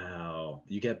 Wow.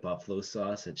 You get buffalo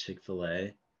sauce at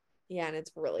Chick-fil-A? Yeah, and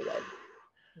it's really good.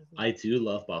 Mhm. I do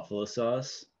love buffalo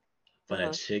sauce, but at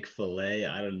Uh-huh. Chick-fil-A,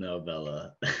 I don't know,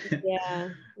 Bella. Yeah,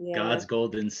 yeah. God's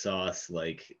golden sauce,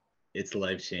 like it's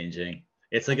life changing.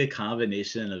 It's like a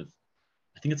combination of,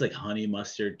 I think it's like honey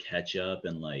mustard, ketchup,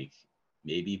 and like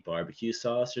maybe barbecue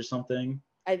sauce or something.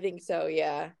 I think so,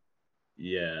 yeah.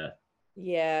 Yeah.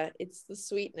 Yeah, it's the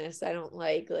sweetness I don't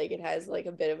like. Like it has like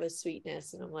a bit of a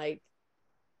sweetness, and I'm like,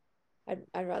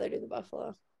 I'd rather do the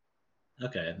buffalo.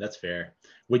 Okay, that's fair.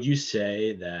 Would you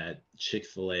say that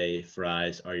Chick-fil-A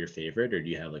fries are your favorite, or do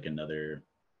you have like another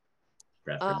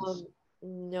preference? Um,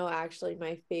 no, actually,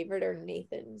 my favorite are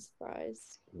Nathan's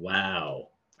fries. Wow.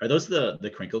 Are those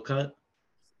the crinkle cut?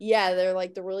 Yeah, they're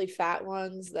like the really fat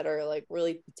ones that are like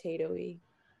really potatoy.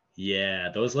 Yeah,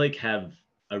 those like have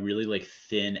a really like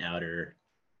thin outer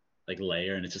like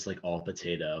layer and it's just like all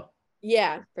potato.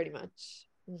 Yeah, pretty much.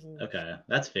 Okay,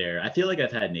 that's fair. I feel like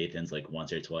I've had Nathan's like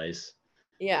once or twice.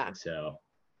 Yeah, So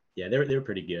yeah, they were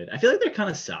pretty good. I feel like they're kind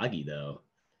of soggy though.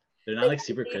 They're not they like can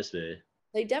super be. crispy.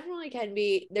 They definitely can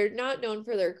be. They're not known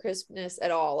for their crispness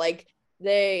at all. Like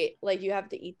you have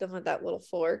to eat them with that little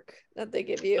fork that they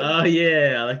give you. Oh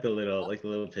yeah, I like the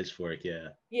little pitchfork, yeah.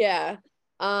 Yeah.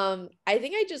 I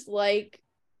think I just like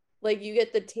you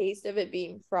get the taste of it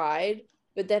being fried,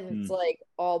 but then it's Hmm. like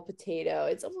all potato.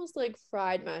 It's almost like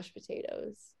fried mashed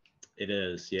potatoes. It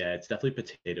is. Yeah, it's definitely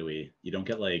potatoy. You don't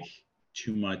get like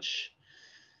too much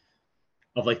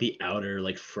of like the outer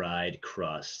like fried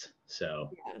crust.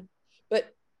 So Yeah.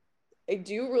 But I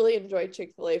do really enjoy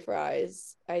Chick-fil-A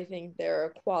fries. I think they're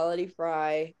a quality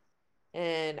fry,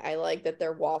 and I like that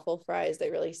they're waffle fries. They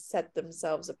really set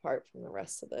themselves apart from the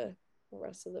rest of the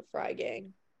fry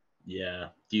gang. yeah.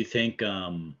 Do you think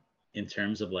in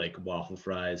terms of like waffle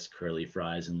fries, curly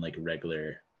fries, and like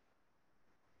regular,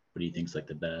 what do you think's like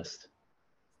the best?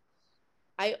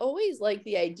 I always like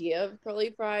the idea of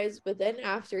curly fries, but then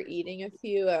after eating a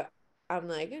few, I'm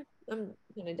like, I'm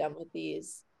kind of done with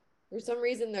these. For some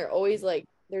reason, they're always like,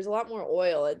 there's a lot more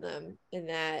oil in them, and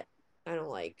that I don't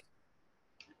like.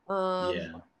 Um,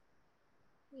 Yeah.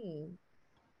 hmm,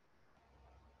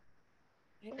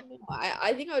 I don't know.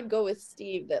 I think I would go with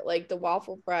Steve that like the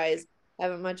waffle fries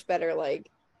have a much better like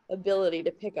ability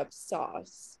to pick up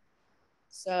sauce.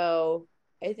 So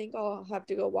I think I'll have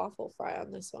to go waffle fry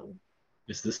on this one.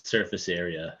 It's the surface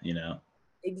area, you know.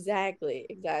 Exactly,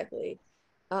 exactly.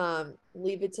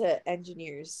 Leave it to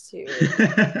engineers to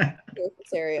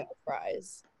surface area of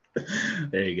fries.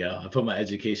 There you go. I put my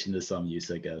education to some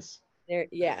use, I guess. There,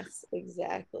 yes,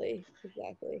 exactly,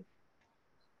 exactly.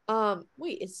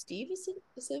 Wait, is Steve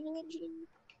a civil engineer?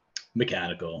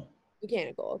 Mechanical.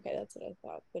 Mechanical. Okay, that's what I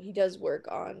thought. But he does work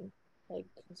on like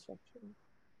construction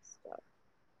stuff.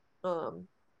 Um,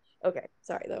 okay,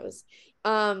 sorry, that was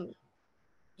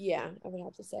yeah, I would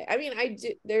have to say. I mean, I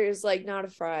do there's like not a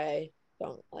fry I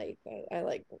don't like. I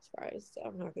like those fries, so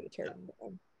I'm not gonna turn them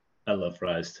down. I love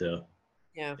fries too.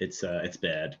 Yeah. It's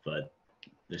bad, but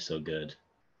they're so good.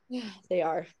 Yeah, they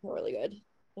are. They're really good.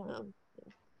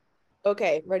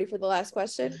 Okay, ready for the last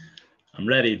question? I'm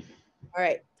ready. All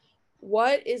right.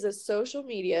 What is a social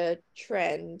media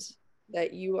trend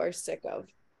that you are sick of?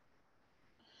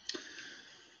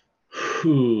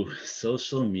 Whew,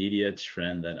 social media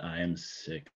trend that I am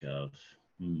sick of.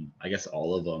 I guess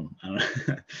all of them. I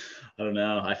don't, I don't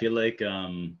know. I feel like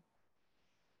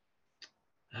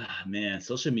man,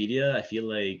 social media, I feel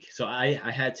like so I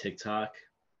had TikTok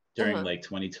during Uh-huh. like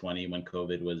 2020 when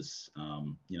COVID was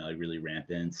like really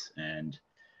rampant and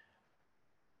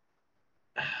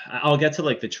I'll get to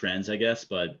like the trends, I guess,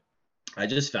 but I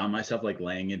just found myself like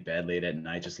laying in bed late at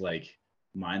night just like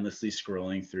mindlessly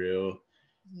scrolling through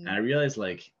and I Mhm. realized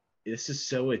like this is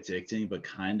so addicting but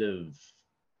kind of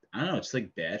I don't know, it's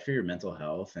like bad for your mental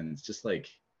health. And it's just like,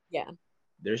 Yeah.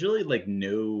 there's really like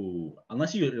no,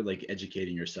 unless you're like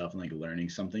educating yourself and like learning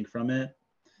something from it,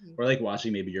 or like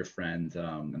watching maybe your friend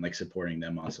and like supporting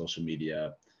them on social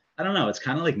media. I don't know. It's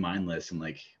kind of like mindless, and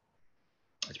like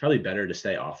it's probably better to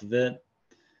stay off of it.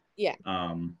 Yeah.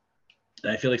 And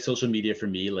I feel like social media for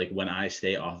me, like when I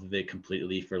stay off of it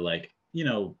completely for like,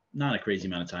 not a crazy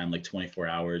amount of time, like 24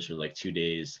 hours or like 2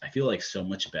 days, I feel like so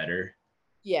much better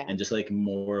Yeah. and just like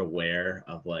more aware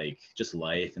of like just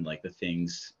life and like the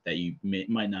things that you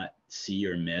might not see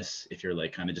or miss if you're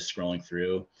like kind of just scrolling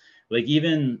through. Like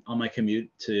even on my commute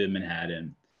to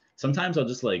Manhattan, sometimes I'll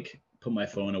just like put my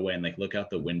phone away and like look out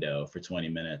the window for 20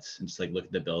 minutes and just like look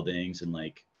at the buildings and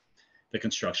like the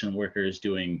construction workers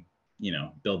doing,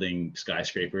 building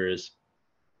skyscrapers.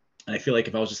 And I feel like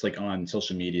if I was just like on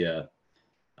social media,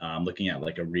 looking at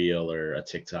like a reel or a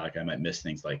TikTok, I might miss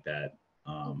things like that.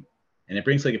 And it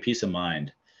brings like a peace of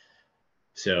mind.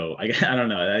 So I don't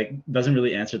know. That doesn't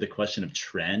really answer the question of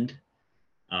trend.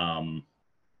 Um,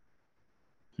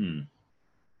 a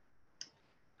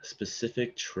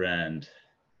specific trend.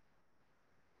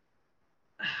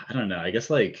 I don't know. I guess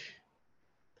I'm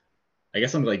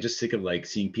like just sick of like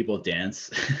seeing people dance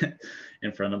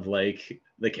in front of like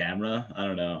the camera. I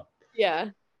don't know. Yeah.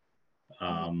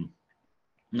 Um,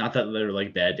 Not that they're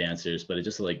like bad dancers, but it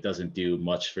just like doesn't do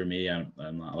much for me. I'm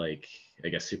not like, I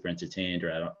guess, super entertained,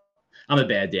 or I'm a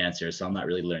bad dancer, so I'm not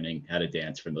really learning how to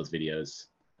dance from those videos.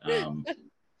 Um,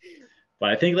 but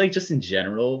I think like just in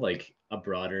general, like a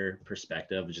broader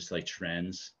perspective of just like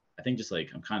trends, I think just like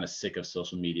I'm kind of sick of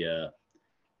social media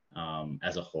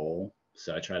as a whole.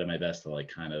 So I try to my best to like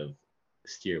kind of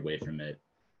steer away from it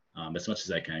as much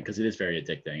as I can, because it is very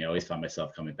addicting. I always find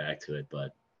myself coming back to it,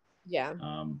 but Yeah.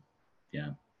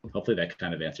 yeah, hopefully that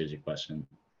kind of answers your question.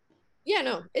 Yeah,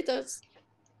 no, it does.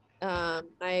 I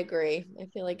agree. I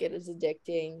feel like it is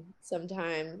addicting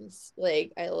sometimes.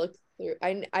 Like I look through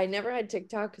I never had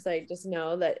TikTok because I just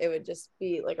know that it would just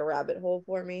be like a rabbit hole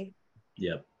for me.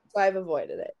 Yep. So I've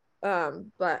avoided it.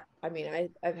 But I mean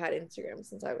I've had Instagram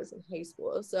since I was in high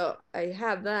school. So I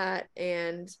have that,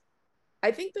 and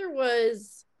I think there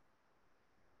was,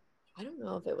 I don't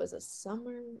know if it was a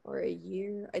summer or a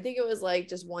year. I think it was like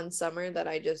just one summer that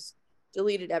I just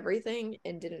deleted everything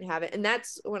and didn't have it. And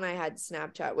that's when I had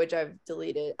Snapchat, which I've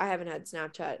deleted. I haven't had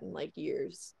Snapchat in like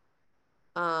years.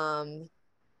 Um,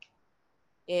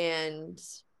 and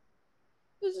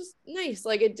it was just nice.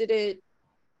 Like it did it.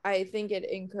 I think it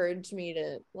encouraged me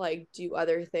to like do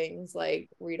other things, like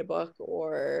read a book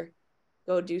or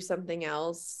go do something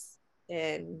else.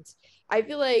 And I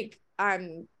feel like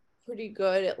I'm pretty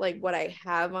good at like what I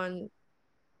have on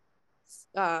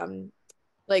um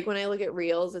like when I look at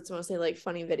reels, it's mostly like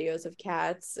funny videos of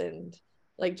cats and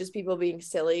like just people being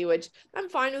silly, which I'm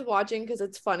fine with watching because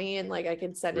it's funny and like I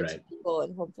can send it to Right. people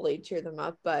and hopefully cheer them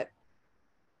up. But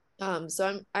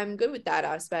so I'm good with that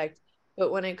aspect.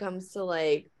 But when it comes to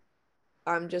like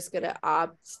I'm just gonna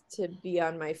opt to be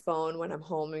on my phone when I'm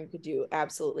home and could do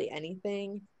absolutely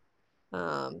anything.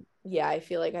 Yeah, I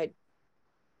feel like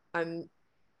I'm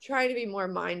trying to be more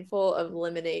mindful of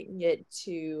limiting it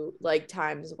to like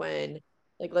times when,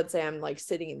 like, let's say I'm like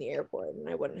sitting in the airport and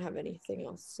I wouldn't have anything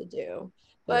else to do.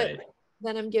 But Right.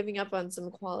 then I'm giving up on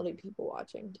some quality people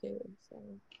watching too. So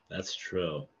That's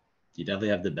true. You definitely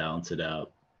have to balance it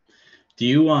out. Do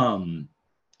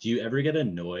you ever get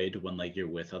annoyed when like you're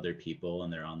with other people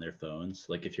and they're on their phones?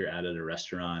 Like if you're out at a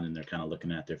restaurant and they're kind of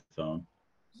looking at their phone?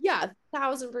 yeah,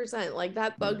 1,000%. Like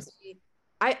that Yeah. bugs me.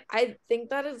 I think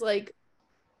that is like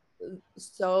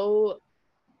so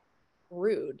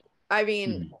rude. I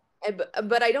mean, Mhm.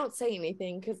 but I don't say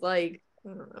anything because like I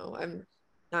don't know, I'm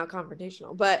not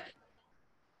confrontational. But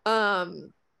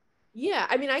um yeah,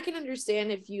 I mean, I can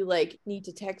understand if you like need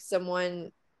to text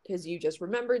someone because you just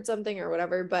remembered something or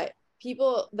whatever, but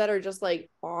people that are just like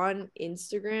on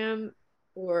Instagram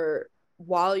or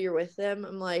while you're with them,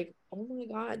 I'm like, oh my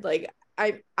God. Like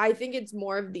I think it's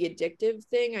more of the addictive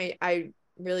thing. I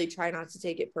really try not to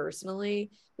take it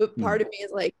personally, but Hmm. part of me is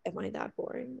like, am I that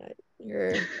boring that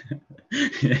you're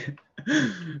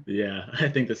Yeah, I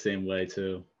think the same way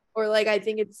too. or like I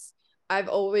think it's I've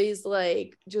always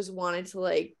like just wanted to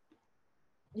like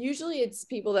usually it's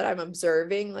people that I'm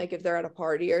observing, like if they're at a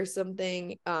party or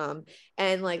something,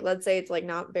 and like let's say it's like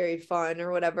not very fun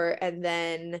or whatever, and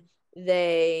then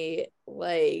they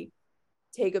like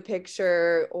take a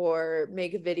picture or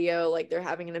make a video like they're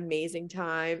having an amazing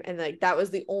time, and like that was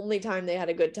the only time they had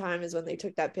a good time is when they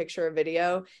took that picture or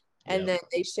video, and Yep. then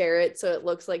they share it so it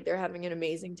looks like they're having an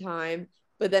amazing time,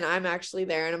 but then I'm actually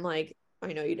there and I'm like,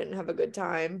 I know you didn't have a good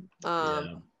time.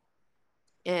 Yeah.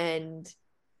 And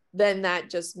then that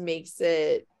just makes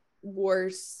it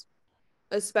worse,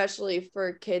 especially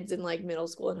for kids in like middle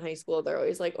school and high school. They're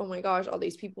always like, oh my gosh, all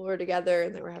these people were together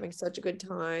and they were having such a good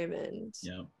time. And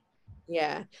Yeah.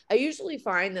 yeah, I usually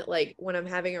find that like when I'm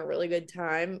having a really good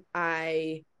time,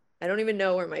 I don't even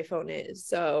know where my phone is.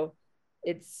 So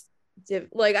it's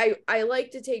like I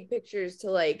like to take pictures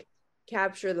to like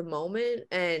capture the moment,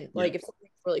 and like Yep. if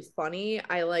something's really funny,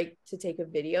 I like to take a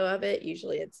video of it.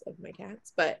 Usually it's of my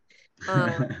cats,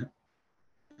 um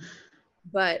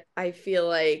but I feel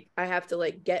like I have to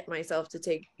like get myself to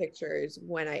take pictures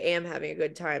when I am having a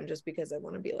good time, just because I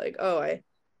want to be like, oh, I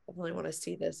definitely want to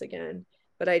see this again.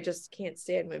 But I just can't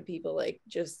stand when people like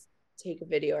just take a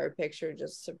video or a picture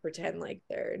just to pretend like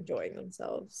they're enjoying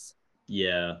themselves.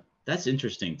 Yeah, that's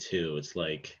interesting too. It's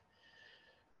like,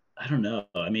 I don't know.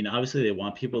 I mean, obviously they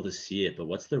want people to see it, but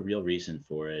what's the real reason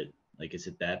for it? Like, is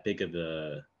it that big of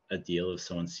a deal if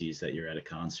someone sees that you're at a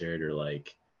concert or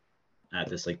like at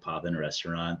this like pop-in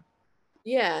restaurant?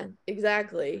 Yeah,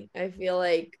 exactly. I feel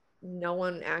like no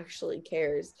one actually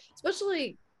cares,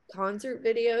 especially concert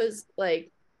videos.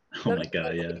 Like Oh my sometimes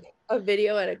God, I yeah. take a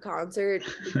video at a concert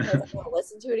because I want to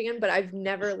listen to it again, but I've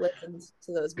never listened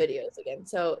to those videos again.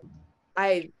 So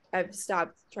I've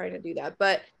stopped trying to do that.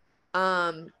 But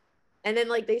um and then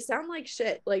like they sound like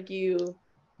shit. Like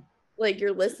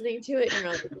you're listening to it and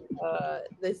you're like,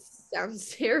 this sounds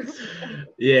terrible.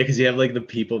 Yeah, because you have like the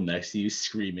people next to you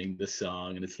screaming the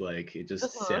song, and it's like it just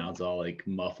Uh-huh. sounds all like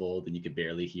muffled, and you could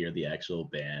barely hear the actual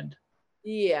band.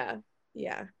 Yeah,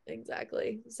 yeah,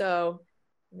 exactly. So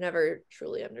never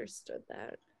truly understood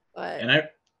that. But And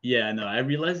yeah, no, I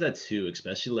realized that too,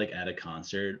 especially like at a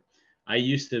concert.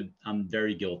 I'm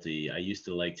very guilty. I used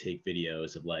to like take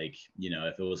videos of like,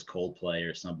 if it was Coldplay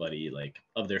or somebody like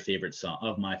of their favorite song,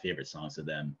 of my favorite songs of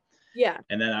them. yeah,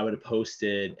 And then I would post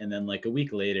it. And then like a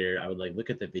week later, I would like look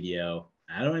at the video.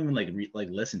 I don't even like like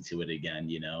listen to it again.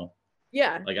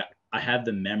 yeah, Like I have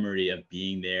the memory of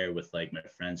being there with like my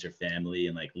friends or family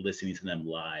and like listening to them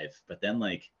live. But then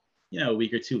like, a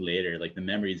week or two later, like the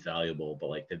memory is valuable, but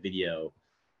like the video,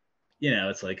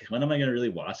 it's like, when am I going to really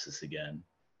watch this again?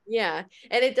 yeah.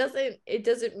 And it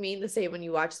doesn't mean the same when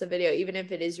you watch the video, even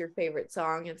if it is your favorite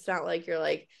song. It's not like you're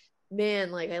like,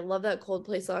 man, like I love that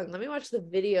Coldplay song. Let me watch the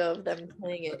video of them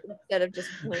playing it instead of just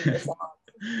playing the song.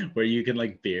 Where you can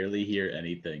like barely hear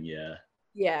anything. Yeah.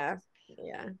 Yeah,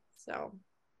 yeah. So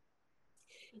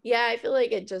yeah, I feel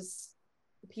like it just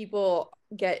people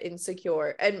get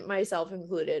insecure, and myself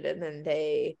included, and then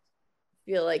they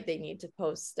feel like they need to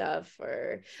post stuff.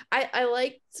 Or I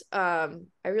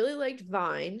really liked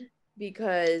Vine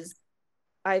because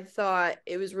I thought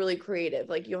it was really creative.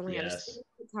 Like you only had a certain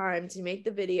Yes. time to make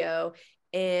the video,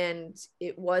 and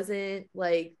it wasn't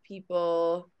like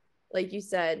people, like you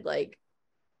said,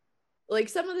 like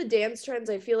some of the dance trends.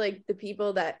 I feel like the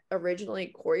people that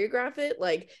originally choreograph it,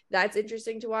 like that's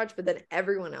interesting to watch, but then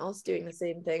everyone else doing the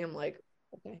same thing, I'm like,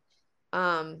 okay.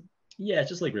 um Yeah. It's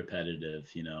just like repetitive.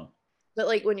 but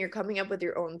like when you're coming up with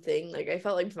your own thing, like I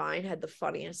felt like Vine had the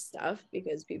funniest stuff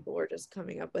because people were just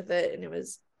coming up with it and it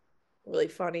was really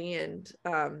funny. And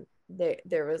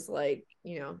there was like,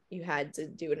 you had to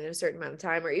do it in a certain amount of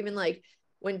time, or even like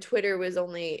when Twitter was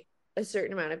only a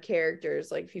certain amount of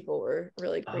characters, like people were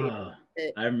really creative Ah, with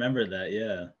it. I remember that.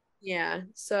 Yeah. Yeah.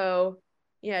 So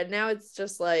yeah, now it's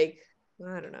just like,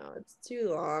 I don't know, it's too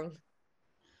long.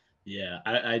 Yeah.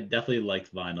 I definitely liked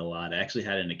Vine a lot. I actually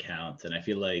had an account and I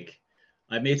feel like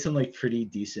I made some like pretty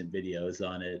decent videos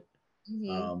on it. Mm-hmm.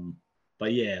 Um,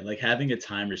 but yeah, like having a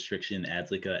time restriction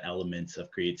adds like a element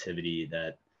of creativity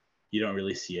that you don't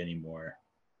really see anymore.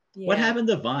 What Yeah. happened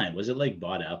to Vine? Was it like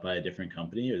bought out by a different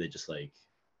company or they just like,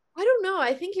 I don't know.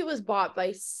 I think it was bought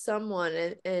by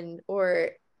someone, and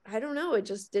or I don't know, it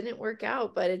just didn't work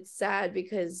out, but it's sad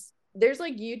because there's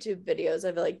like YouTube videos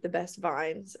of like the best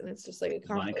vines, and it's just like a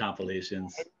Vine compilation.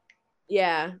 compilations?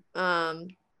 Yeah.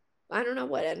 I don't know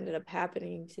what ended up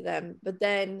happening to them, but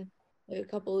then like a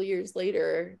couple of years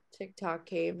later, TikTok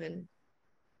came, and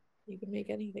you can make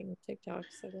anything with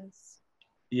TikToks, I guess.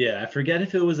 Yeah, I forget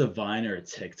if it was a Vine or a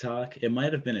TikTok. It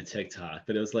might have been a TikTok,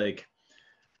 but it was like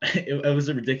it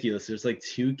was ridiculous. There's like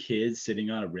two kids sitting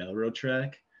on a railroad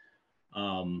track.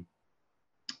 Um,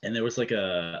 and there was like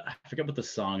I forget what the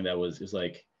song that was. It was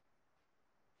like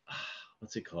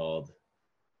what's it called?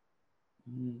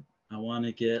 I want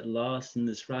to get lost in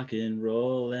this rock and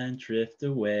roll and drift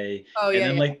away. Oh And yeah,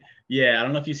 then yeah. like, yeah, I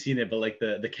don't know if you've seen it, but like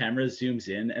the camera zooms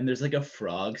in and there's like a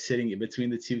frog sitting in between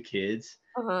the two kids,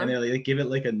 and Uh-huh. they like give it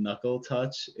like a knuckle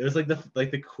touch. It was like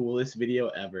the coolest video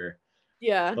ever.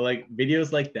 Yeah. But like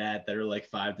videos like that are like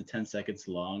 5 to 10 seconds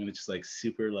long and it's just like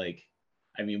super like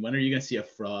I mean, when are you gonna see a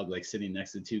frog like sitting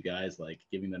next to two guys like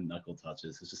giving them knuckle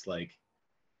touches? It's just like,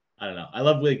 I don't know. I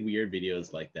love like weird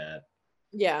videos like that.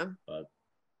 Yeah. But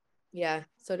Yeah,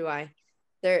 so do I.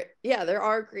 There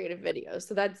are creative videos.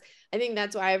 So I think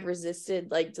that's why I've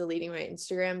resisted like deleting my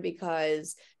Instagram,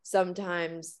 because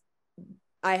sometimes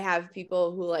I have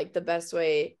people who, like, the best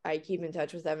way I keep in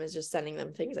touch with them is just sending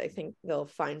them things I think they'll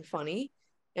find funny.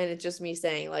 And it's just me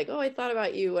saying like, "Oh, I thought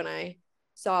about you when I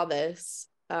saw this."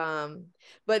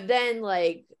 But then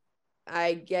like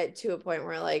I get to a point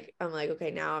where like I'm like, okay,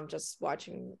 now I'm just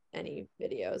watching any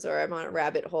videos, or I'm on a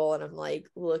rabbit hole and I'm like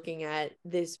looking at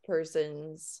this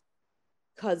person's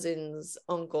cousin's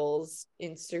uncle's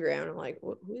Instagram. I'm like,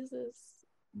 who is this?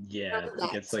 yeah, Not it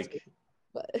that gets like, stupid,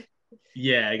 but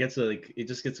yeah, it gets like, it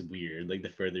just gets weird like the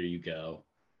further you go.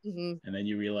 mhm. And then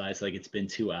you realize like it's been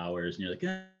 2 hours and you're like,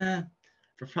 I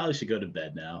probably should go to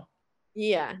bed now.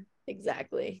 Yeah,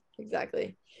 exactly.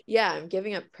 Yeah, I'm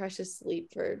giving up precious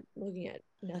sleep for looking at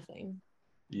nothing.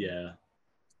 Yeah.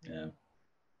 Yeah.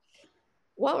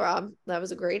 Well, Rob, that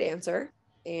was a great answer.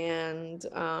 And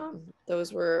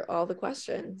those were all the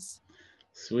questions.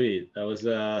 Sweet. That was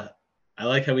I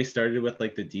like how we started with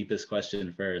like the deepest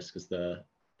question first because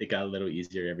it got a little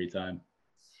easier every time.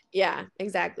 Yeah,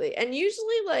 exactly. And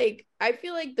usually like I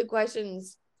feel like the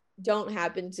questions don't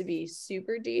happen to be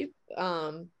super deep.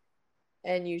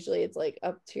 And usually it's like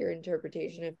up to your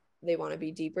interpretation if they want to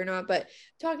be deep or not. But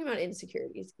talking about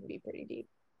insecurities can be pretty deep.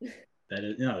 That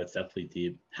is, no, it's definitely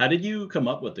deep. How did you come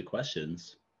up with the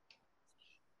questions?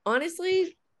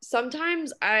 Honestly,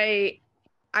 sometimes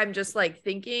I'm just like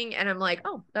thinking and I'm like,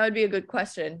 oh, that would be a good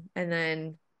question. And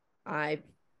then I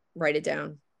write it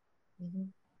down. Mm-hmm.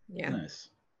 Yeah. Nice.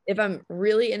 If I'm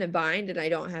really in a bind and I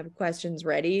don't have questions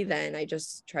ready, then I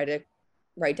just try to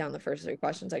write down the first three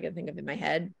questions I can think of in my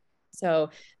head. So,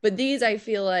 but these I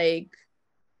feel like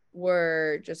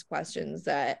were just questions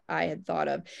that I had thought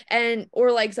of. And,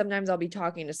 or like sometimes I'll be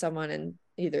talking to someone and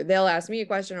either they'll ask me a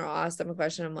question or I'll ask them a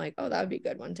question. I'm like, oh, that would be a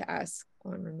good one to ask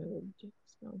on Removed.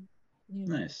 So,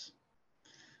 yeah. Nice.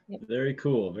 Yep. Very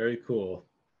cool. Very cool.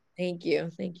 Thank you.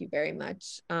 Thank you very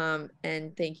much. And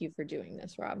thank you for doing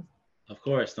this, Rob. Of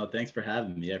course. No, thanks for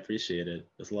having me. I appreciate it. It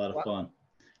was a lot of Wow. fun.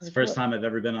 It's the first time I've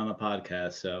ever been on a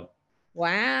podcast, so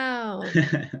Wow.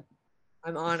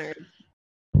 I'm honored.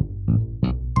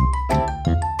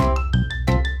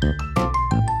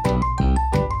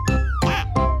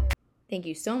 Thank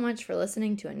you so much for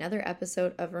listening to another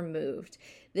episode of Removed.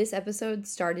 This episode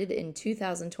started in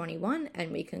 2021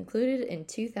 and we concluded in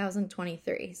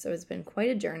 2023. So it's been quite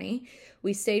a journey.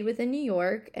 We stayed within New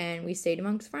York and we stayed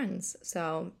amongst friends.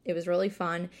 So it was really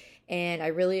fun. And I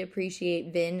really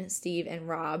appreciate Vin, Steve, and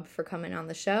Rob for coming on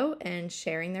the show and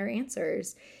sharing their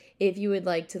answers. If you would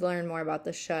like to learn more about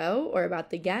the show or about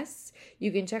the guests,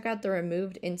 you can check out the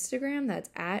Removed Instagram.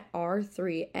 That's at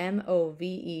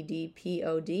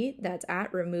R3MOVEDPOD. That's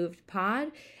at Removed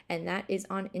Pod, and that is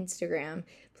on Instagram.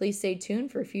 Please stay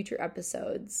tuned for future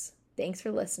episodes. Thanks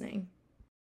for listening.